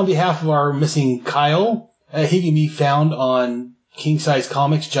 And on behalf of our missing Kyle, he can be found on King Size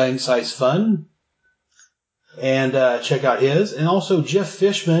Comics, Giant Size Fun, and check out his. And also Jeff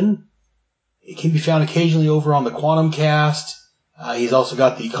Fishman, he can be found occasionally over on the Quantum Cast. He's also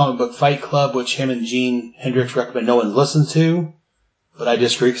got the Comic Book Fight Club, which him and Gene Hendricks recommend no one listens to, but I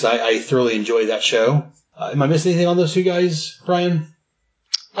disagree because I thoroughly enjoy that show. Am I missing anything on those two guys, Brian?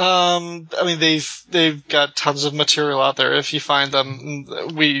 I mean, they've got tons of material out there. If you find them,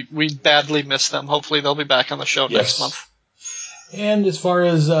 we badly miss them. Hopefully they'll be back on the show next month. And as far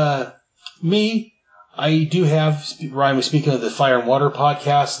as me, I do have, Ryan was speaking of the Fire and Water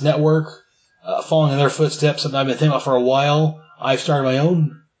Podcast Network, following in their footsteps, something I've been thinking about for a while. I've started my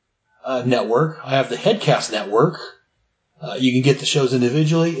own network. I have the Headcast Network. You can get the shows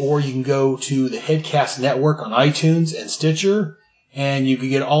individually, or you can go to the Headcast Network on iTunes and Stitcher, and you can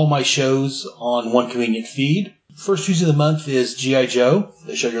get all my shows on one convenient feed. First Tuesday of the month is G.I. Joe,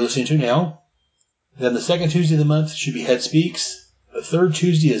 the show you're listening to now. Then the second Tuesday of the month should be Head Speaks. The third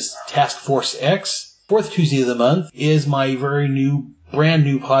Tuesday is Task Force X. Fourth Tuesday of the month is my brand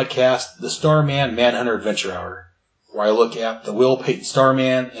new podcast, the Starman Manhunter Adventure Hour, where I look at the Will Payton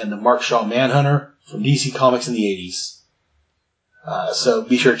Starman and the Mark Shaw Manhunter from DC Comics in the 80s. So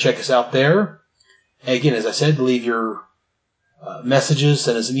be sure to check us out there. And again, as I said, leave your messages,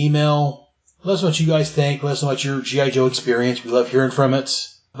 send us an email. Let us know what you guys think. Let us know about your G.I. Joe experience. We love hearing from it.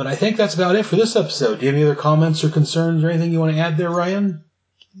 But I think that's about it for this episode. Do you have any other comments or concerns or anything you want to add there, Ryan?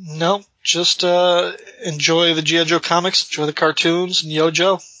 No, just enjoy the G.I. Joe comics, enjoy the cartoons, and Yo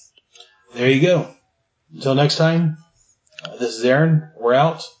Joe. There you go. Until next time, this is Aaron. We're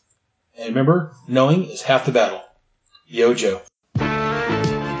out. And remember, knowing is half the battle. Yo Joe.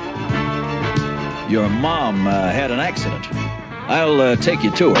 Your mom had an accident. I'll take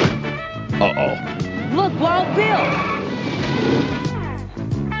you to her. Uh-oh. Look, Wild Bill.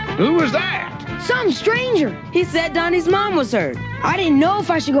 Who was that? Some stranger. He said Donnie's mom was hurt. I didn't know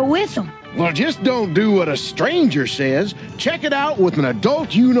if I should go with him. Well, just don't do what a stranger says. Check it out with an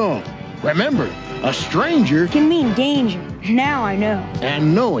adult you know. Remember, a stranger can mean danger. Now I know.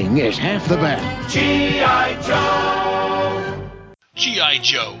 And knowing is half the battle. G.I. Joe! G.I.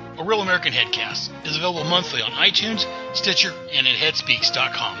 Joe, A Real American Headcast, is available monthly on iTunes, Stitcher, and at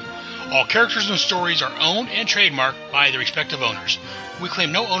headspeaks.com. All characters and stories are owned and trademarked by their respective owners. We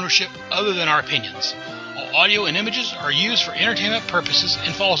claim no ownership other than our opinions. All audio and images are used for entertainment purposes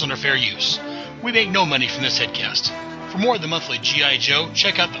and falls under fair use. We make no money from this headcast. For more of the monthly G.I. Joe,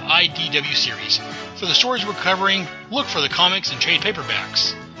 check out the IDW series. For the stories we're covering, look for the comics and trade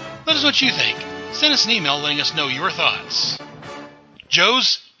paperbacks. Let us know what you think. Send us an email letting us know your thoughts.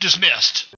 Joe's dismissed.